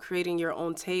things about creating your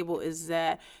own table, is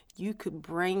that you could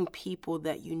bring people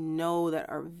that you know that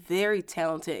are very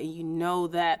talented and you know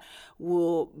that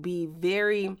will be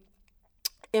very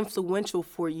influential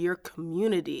for your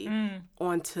community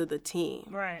onto the team.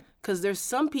 Right. Because there's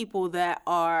some people that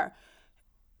are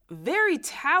very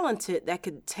talented that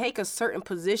could take a certain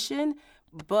position,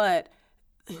 but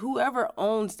whoever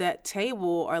owns that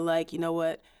table are like, you know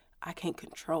what, I can't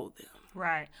control them.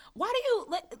 Right. Why do you,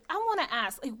 I want to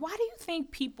ask, why do you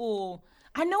think people,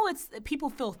 I know it's people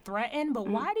feel threatened, but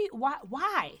why?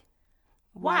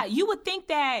 You would think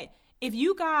that if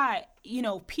you got,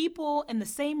 people in the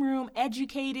same room,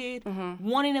 educated,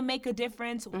 wanting to make a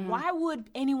difference, why would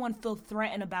anyone feel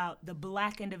threatened about the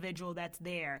Black individual that's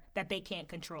there that they can't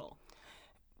control?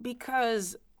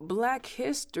 Because Black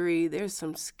history, there's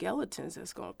some skeletons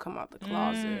that's going to come out the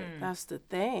closet. That's the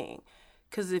thing.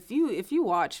 Because if you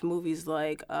watch movies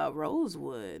like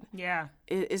Rosewood,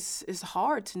 it's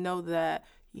hard to know that,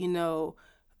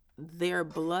 their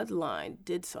bloodline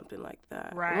did something like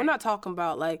that. Right. We're not talking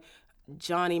about like,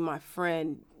 Johnny, my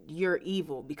friend, you're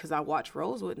evil because I watch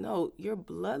Rosewood. No, your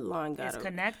bloodline is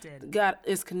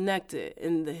connected.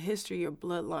 And the history of your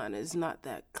bloodline is not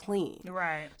that clean.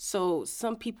 Right. So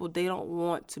some people, they don't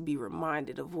want to be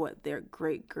reminded of what their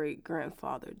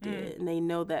great-great-grandfather did. And they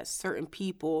know that certain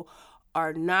people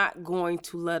are not going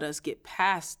to let us get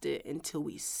past it until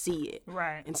we see it.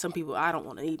 Right. And some people, I don't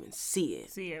want to even see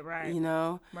it. Right.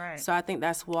 Right. So I think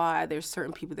that's why there's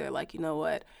certain people that are like, you know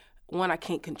what? One, I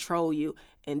can't control you.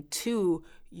 And two,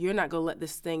 you're not going to let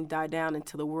this thing die down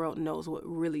until the world knows what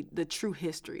really, the true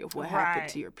history of what happened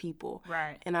to your people.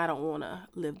 Right. And I don't want to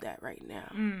live that right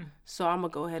now. So I'm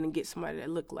going to go ahead and get somebody that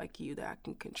look like you that I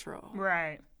can control.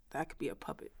 Right. That could be a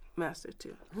puppet master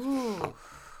too. Ooh.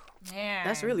 Man.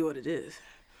 That's really what it is.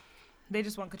 They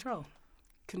just want control.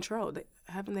 Control.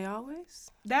 Haven't they always?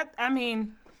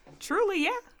 Truly,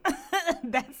 yeah.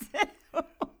 That's it.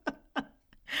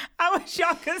 I wish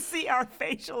y'all could see our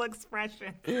facial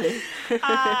expression.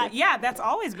 Yeah, that's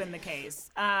always been the case.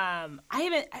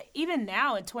 Even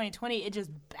now in 2020, it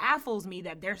just baffles me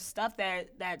that there's stuff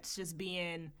that's just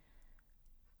being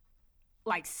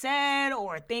said,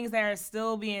 or things that are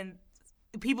still being,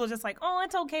 people just like, oh,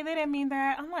 it's okay, they didn't mean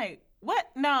that. I'm like, what?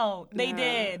 No, they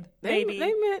did, baby.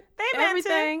 They meant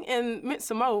everything and meant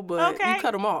some more, but you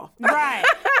cut them off. Right.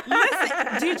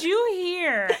 Listen, did you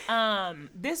hear?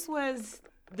 This was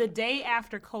the day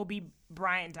after Kobe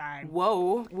Bryant died.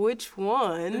 Whoa, which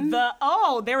one?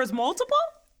 There was multiple?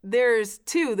 There's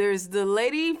two. There's the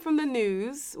lady from the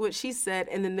news, what she said,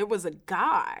 and then there was a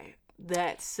guy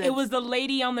that said... It was the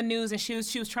lady on the news, and she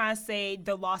was trying to say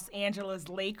the Los Angeles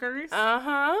Lakers.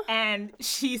 Uh-huh. And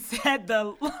she said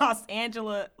the Los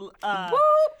Angeles... Whoop.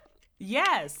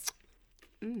 Yes.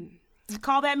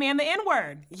 Call that man the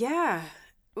N-word. Yeah.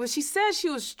 Well, she said she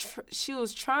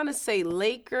was trying to say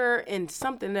Laker and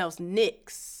something else,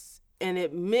 Knicks, and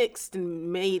it mixed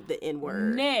and made the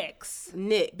N-word. Knicks.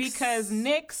 Because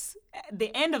Knicks,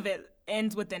 the end of it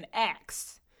ends with an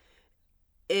X.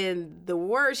 And the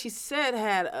word she said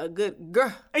had a good g.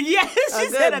 Yes, she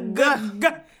said a good g.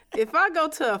 If I go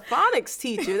to a phonics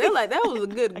teacher, they're like, that was a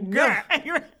good g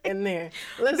in there.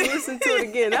 Let's listen to it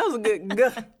again. That was a good g.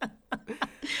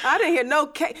 I didn't hear no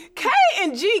K. K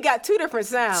and G got two different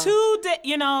sounds.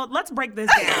 Let's break this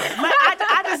down.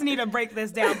 I just need to break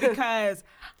this down because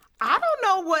I don't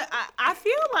know what, I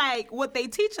feel like what they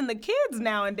teaching the kids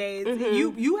nowadays,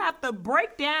 you have to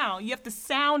break down, you have to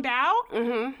sound out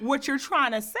what you're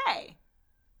trying to say.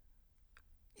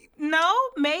 No,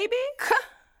 maybe?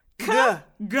 They're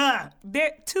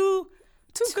two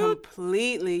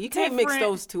completely. You can't mix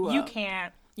those two up.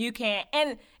 You can't.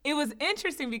 And it was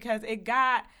interesting because it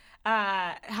got,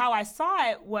 how I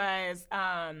saw it was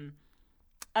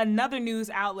another news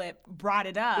outlet brought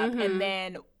it up, and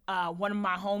then one of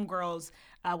my homegirls,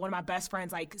 one of my best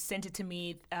friends, like sent it to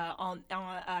me on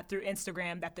through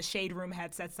Instagram that the Shade Room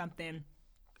had said something,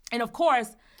 and of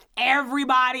course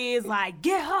everybody is like,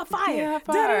 get her fired, Get her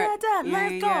fired.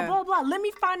 Let's go, blah blah. Let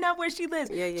me find out where she lives.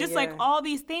 Just like all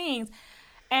these things.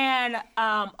 And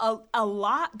a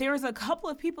lot, there's a couple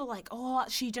of people like, oh,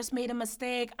 she just made a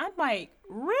mistake. I'm like,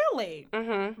 really?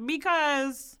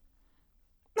 Because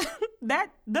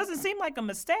that doesn't seem like a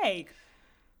mistake.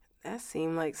 That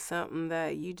seemed like something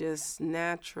that you just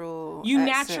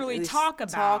naturally talk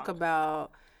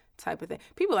about type of thing.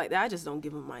 People like that, I just don't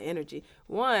give them my energy.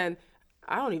 One,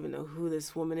 I don't even know who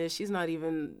this woman is. She's not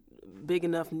even big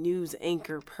enough news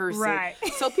anchor person. Right.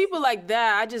 So people like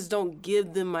that, I just don't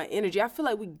give them my energy. I feel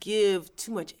like we give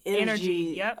too much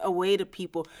energy away to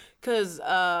people. Because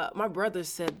my brother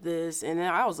said this, and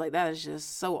I was like, that is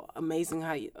just so amazing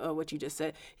how what you just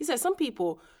said. He said some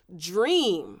people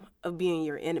dream of being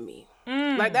your enemy.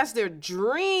 Like, that's their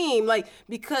dream. Like,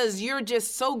 because you're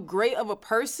just so great of a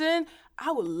person,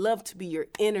 I would love to be your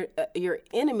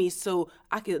enemy, so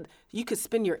you could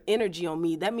spend your energy on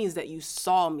me. That means that you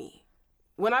saw me.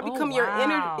 When I become your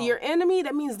enemy,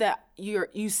 that means that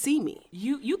you see me.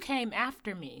 You came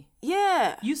after me.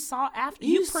 Yeah. You saw after.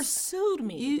 You pursued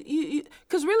me. You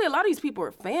because really a lot of these people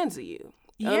are fans of you.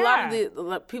 Yeah. A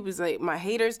lot of people say my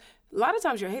haters. A lot of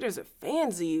times your haters are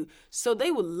fans of you, so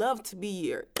they would love to be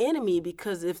your enemy,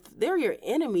 because if they're your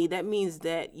enemy, that means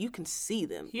that you can see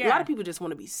them. Yeah. A lot of people just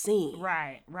want to be seen.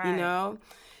 Right. You know?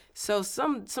 So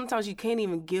sometimes you can't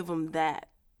even give them that,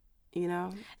 you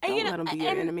know? Don't let them be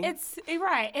your enemy.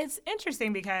 It's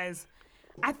interesting because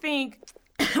I think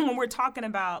when we're talking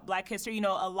about Black history,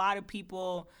 a lot of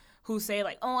people who say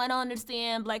like, oh, I don't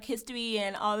understand Black history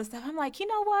and all this stuff. I'm like, you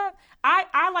know what?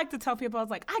 I like to tell people, I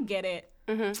was like, I get it.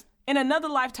 In another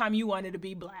lifetime, you wanted to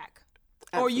be Black.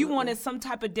 Absolutely. Or you wanted some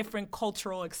type of different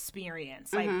cultural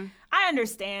experience. Like, I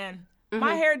understand.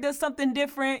 My hair does something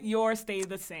different. Yours stays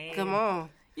the same. Come on.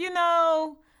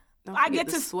 Don't I get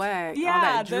the to swag. Yeah, all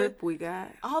that drip we got.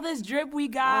 All this drip we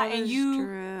got, and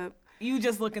you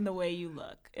just looking the way you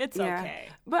look. It's okay.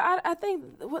 But I think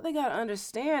what they gotta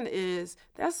understand is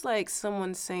that's like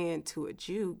someone saying to a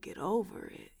Jew, "Get over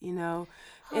it," And you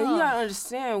gotta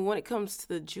understand, when it comes to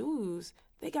the Jews,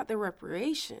 they got their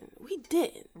reparation. We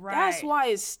didn't. Right. That's why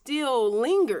it still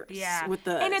lingers with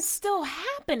us. And it's still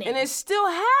happening. It's still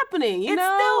happening, It's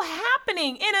still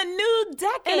happening in a new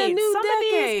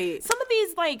decade. Some of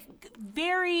these like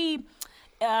very,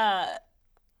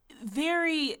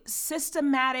 very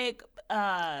systematic,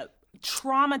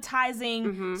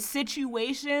 traumatizing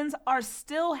situations are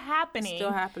still happening.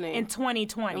 In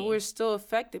 2020. And we're still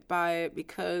affected by it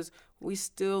because we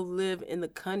still live in the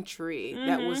country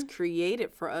that was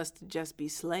created for us to just be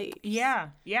slaves. Yeah.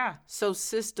 So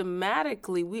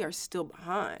systematically, we are still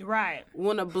behind. Right.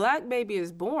 When a Black baby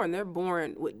is born, they're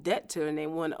born with debt to their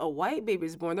name. When a white baby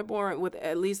is born, they're born with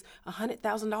at least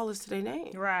 $100,000 to their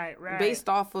name. Right. Based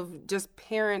off of just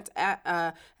parent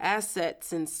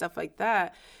assets and stuff like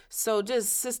that. So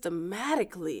just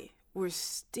systematically, we're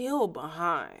still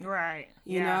behind. Right.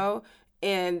 You know?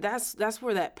 And that's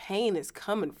where that pain is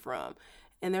coming from.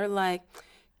 And they're like,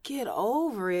 get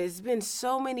over it. It's been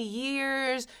so many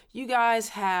years. You guys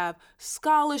have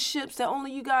scholarships that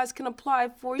only you guys can apply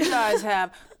for. You guys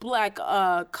have Black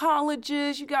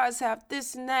colleges. You guys have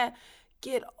this and that.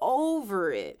 Get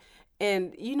over it.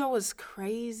 And you know what's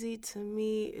crazy to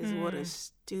me is what a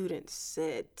student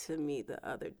said to me the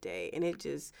other day. And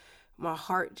my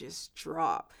heart just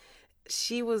dropped.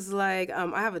 She was like,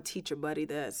 I have a teacher buddy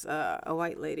that's a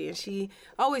white lady, and she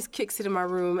always kicks it in my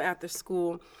room after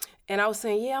school. And I was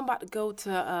saying, I'm about to go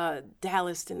to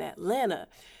Dallas and Atlanta.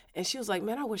 And she was like,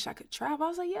 man, I wish I could travel. I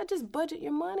was like, yeah, just budget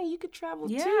your money. You could travel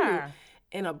too.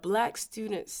 And a Black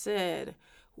student said,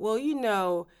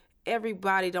 well,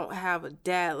 everybody don't have a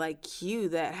dad like you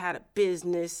that had a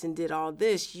business and did all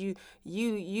this. You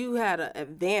had an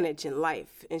advantage in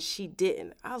life, and she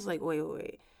didn't. I was like,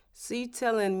 wait. So you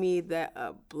telling me that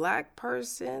a Black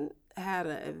person had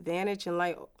an advantage in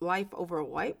life over a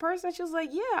white person? She was like,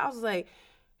 yeah. I was like,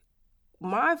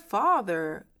 my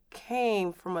father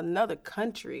came from another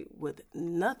country with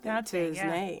nothing to his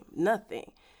name.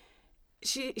 Nothing.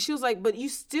 She was like, but you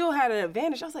still had an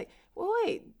advantage. I was like, well,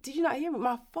 wait, did you not hear me?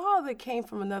 My father came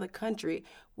from another country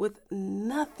with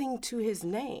nothing to his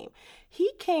name.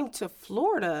 He came to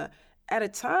Florida at a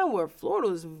time where Florida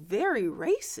was very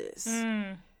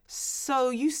racist.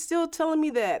 So you still telling me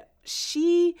that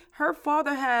her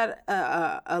father had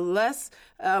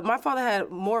my father had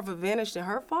more of an advantage than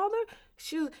her father?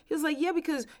 He was like, yeah,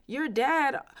 because your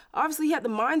dad, obviously he had the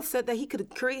mindset that he could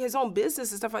create his own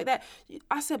business and stuff like that.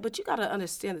 I said, but you got to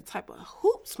understand the type of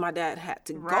hoops my dad had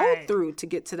to go through to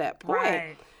get to that point.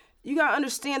 Right. You got to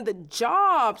understand the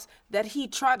jobs that he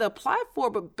tried to apply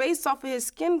for, but based off of his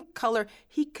skin color,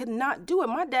 he could not do it.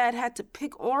 My dad had to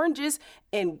pick oranges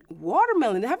and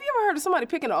watermelon. Have you ever heard of somebody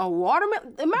picking a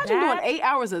watermelon? Imagine doing 8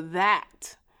 hours of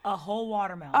that. A whole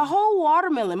watermelon. A whole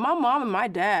watermelon. My mom and my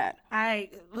dad.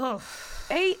 8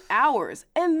 hours.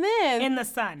 And then. In the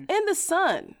sun. In the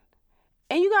sun.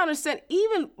 And you gotta understand,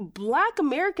 even Black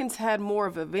Americans had more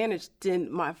of an advantage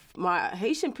than my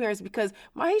Haitian parents, because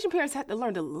my Haitian parents had to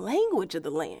learn the language of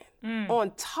the land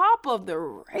on top of the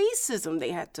racism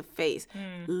they had to face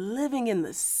living in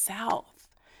the South.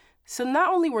 So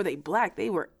not only were they Black, they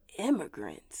were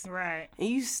immigrants. Right. And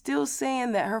you still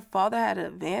saying that her father had an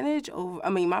advantage over,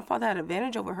 my father had an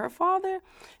advantage over her father?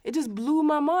 It just blew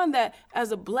my mind that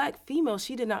as a Black female,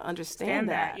 she did not understand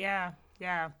that. Yeah.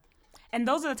 And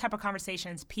those are the type of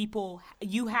conversations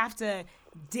you have to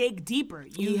dig deeper.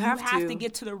 You have to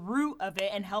get to the root of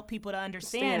it and help people to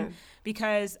understand.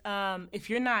 Because if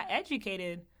you're not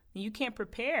educated, you can't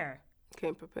prepare.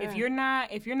 If you're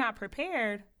not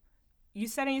prepared, you're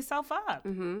setting yourself up.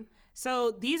 Mm-hmm.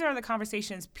 So these are the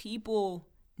conversations people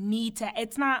need to.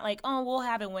 It's not like, oh, we'll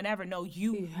have it whenever. No,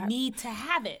 you need to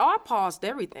have it. I paused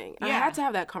everything. I had to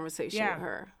have that conversation with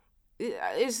her.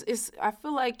 I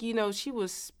feel like, she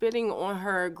was spitting on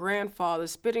her grandfather,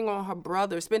 spitting on her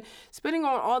brother, spitting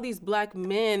on all these Black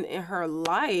men in her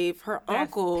life, her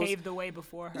uncles. Paved the way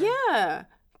before her. Yeah.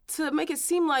 To make it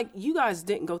seem like you guys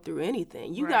didn't go through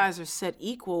anything. You guys are set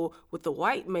equal with the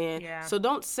white man. Yeah. So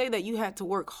don't say that you had to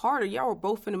work harder. Y'all were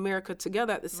both in America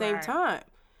together at the same time.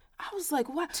 I was like,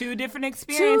 what? Two different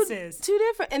experiences. Two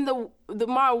different. And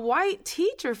my white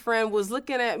teacher friend was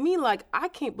looking at me like, I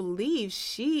can't believe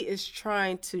she is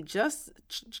trying to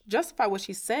justify what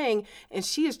she's saying, and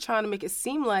she is trying to make it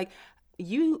seem like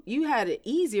you had it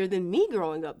easier than me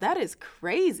growing up. That is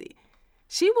crazy.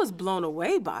 She was blown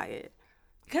away by it.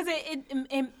 Because it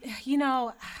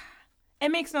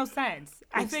makes no sense.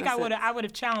 I think I would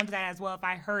have challenged that as well if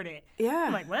I heard it. Yeah.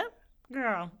 I'm like, what?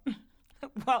 Girl.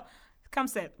 Well, come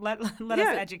sit. Let us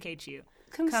educate you.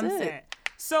 Come sit.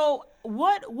 So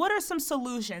what are some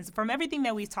solutions from everything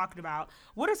that we've talked about?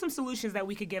 What are some solutions that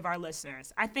we could give our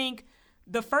listeners? I think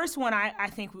the first one I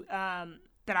think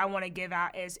that I want to give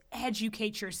out is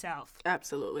educate yourself.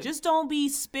 Absolutely. Just don't be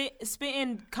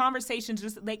spitting conversations.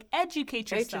 Just like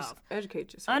educate yourself.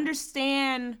 Educate yourself.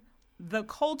 Understand the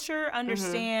culture.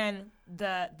 Understand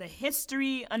the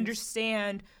history.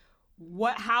 Understand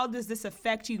how does this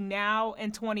affect you now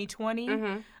in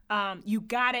 2020? You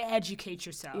gotta educate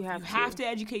yourself. You have to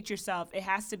educate yourself. It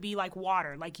has to be like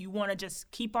water. Like you want to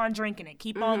just keep on drinking it.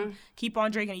 Keep on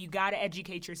drinking it. You gotta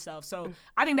educate yourself. So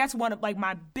I think that's one of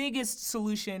my biggest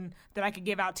solution that I could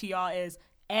give out to y'all is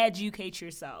educate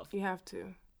yourself. You have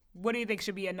to. What do you think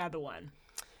should be another one?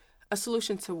 A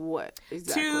solution to what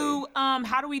exactly? To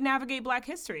how do we navigate Black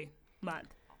History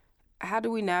Month? How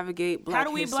do we navigate Black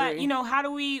history?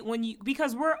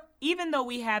 Because even though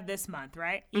we have this month,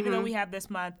 right? Even though we have this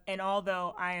month, and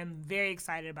although I am very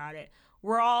excited about it,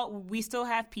 we still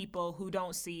have people who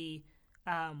don't see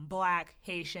Black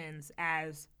Haitians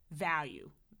as valuable.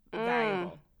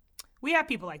 We have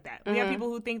people like that. We have people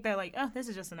who think that this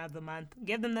is just another month.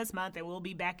 Give them this month and we'll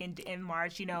be back in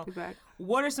March.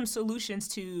 What are some solutions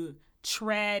to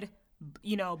tread,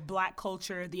 Black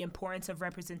culture, the importance of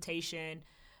representation,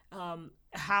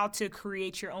 how to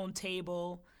create your own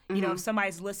table. If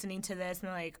somebody's listening to this and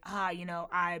they're like,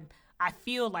 I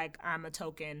feel like I'm a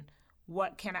token.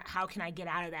 How can I get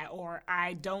out of that? Or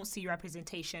I don't see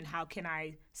representation. How can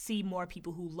I see more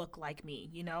people who look like me?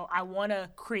 I want to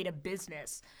create a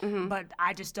business, but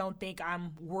I just don't think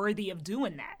I'm worthy of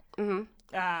doing that. You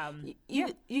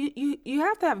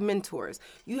have to have mentors.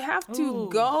 You have to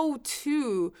go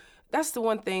to. That's the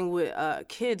one thing with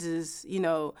kids is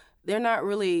they're not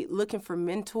really looking for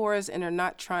mentors, and they're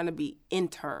not trying to be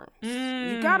interns.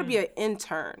 You got to be an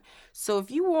intern. So if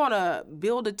you want to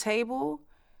build a table,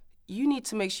 you need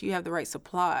to make sure you have the right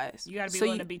supplies. You got to be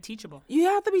willing to be teachable. You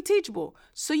have to be teachable.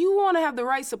 So you want to have the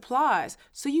right supplies.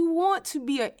 So you want to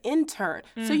be an intern.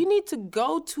 So you need to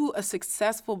go to a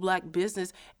successful Black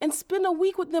business and spend a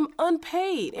week with them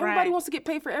unpaid. Everybody wants to get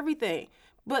paid for everything.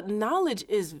 But knowledge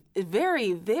is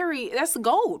very, very, that's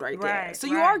gold right there. So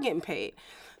you are getting paid.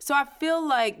 So I feel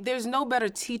like there's no better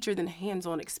teacher than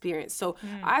hands-on experience. So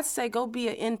I'd say go be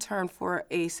an intern for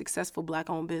a successful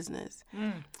Black-owned business.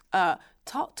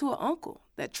 Talk to an uncle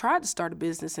that tried to start a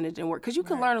business and it didn't work. Because you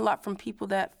can learn a lot from people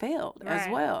that failed as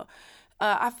well.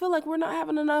 I feel like we're not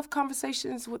having enough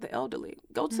conversations with the elderly.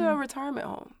 Go to a retirement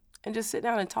home and just sit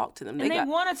down and talk to them. And they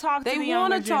want to talk to the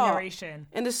younger generation.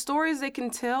 And the stories they can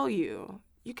tell you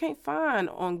can't find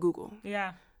on Google.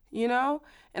 Yeah. You know?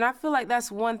 And I feel like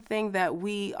that's one thing that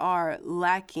we are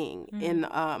lacking in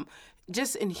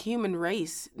just in human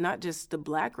race, not just the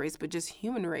Black race, but just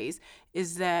human race,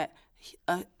 is that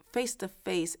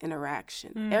face-to-face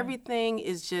interaction. Everything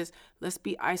is just, let's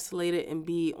be isolated and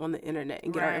be on the internet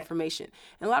and get our information.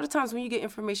 And a lot of times when you get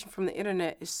information from the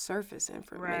internet, it's surface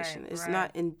information. It's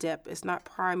not in-depth. It's not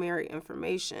primary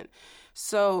information.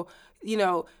 So, you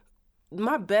know,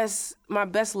 my best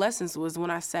lessons was when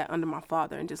I sat under my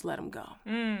father and just let him go.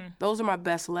 Those are my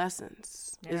best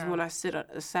lessons, is when I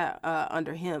sat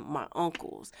under him, my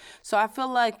uncles. So I feel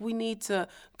like we need to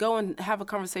go and have a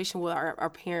conversation with our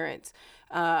parents.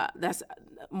 That's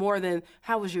more than,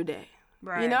 how was your day?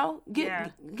 Right. You know,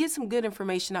 get some good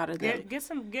information out of them.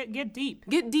 Get deep.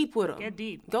 Get deep with them. Get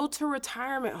deep. Go to a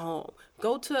retirement home.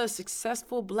 Go to a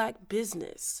successful Black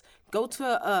business. Go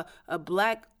to a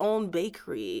Black-owned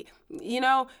bakery. You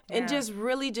know, and just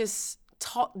really just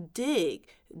dig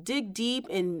deep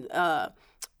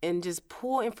and just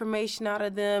pull information out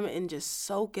of them and just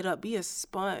soak it up. Be a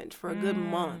sponge for a good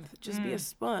month. Just be a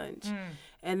sponge,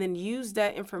 and then use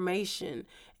that information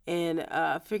and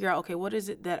figure out, okay, what is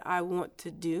it that I want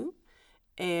to do,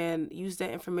 and use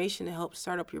that information to help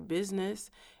start up your business.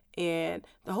 And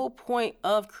the whole point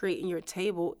of creating your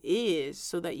table is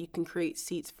so that you can create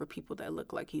seats for people that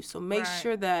look like you. So make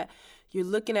sure that you're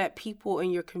looking at people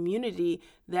in your community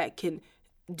that can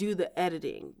do the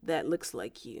editing that looks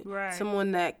like you. Right.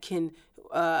 Someone that can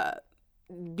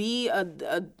be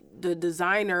the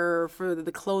designer for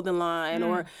the clothing line,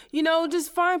 or, you know,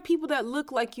 just find people that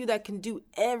look like you that can do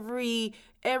every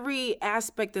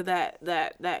aspect of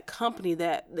that company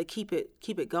that keep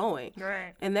it going.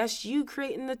 Right. And that's you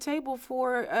creating the table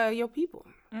for your people.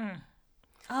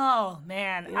 Oh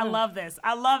man, I love this.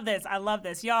 I love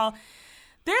this. Y'all,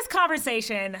 this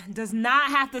conversation does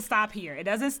not have to stop here. It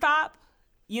doesn't stop.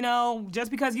 You know,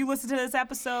 just because you listen to this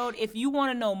episode, if you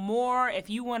want to know more, if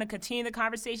you want to continue the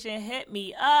conversation, hit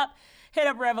me up. Hit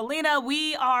up Revelina.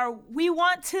 We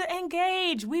want to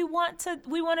engage. We want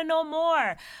to know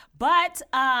more. But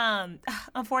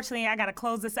unfortunately, I got to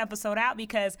close this episode out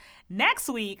because next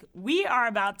week we are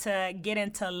about to get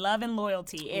into love and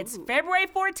loyalty. It's February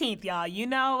 14th, y'all. You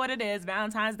know what it is.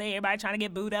 Valentine's Day. Everybody trying to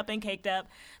get booed up and caked up,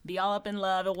 be all up in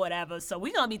love or whatever. So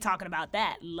we're going to be talking about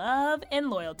that, love and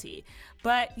loyalty.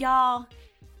 But y'all,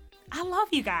 I love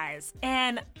you guys.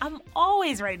 And I'm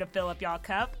always ready to fill up y'all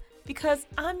cup, because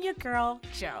I'm your girl,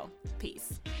 Jo.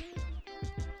 Peace.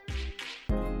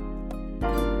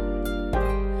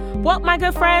 Well, my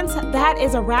good friends, that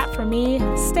is a wrap for me.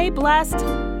 Stay blessed,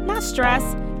 not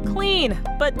stressed, clean,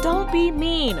 but don't be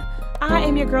mean. I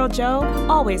am your girl, Jo,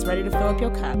 always ready to fill up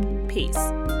your cup. Peace.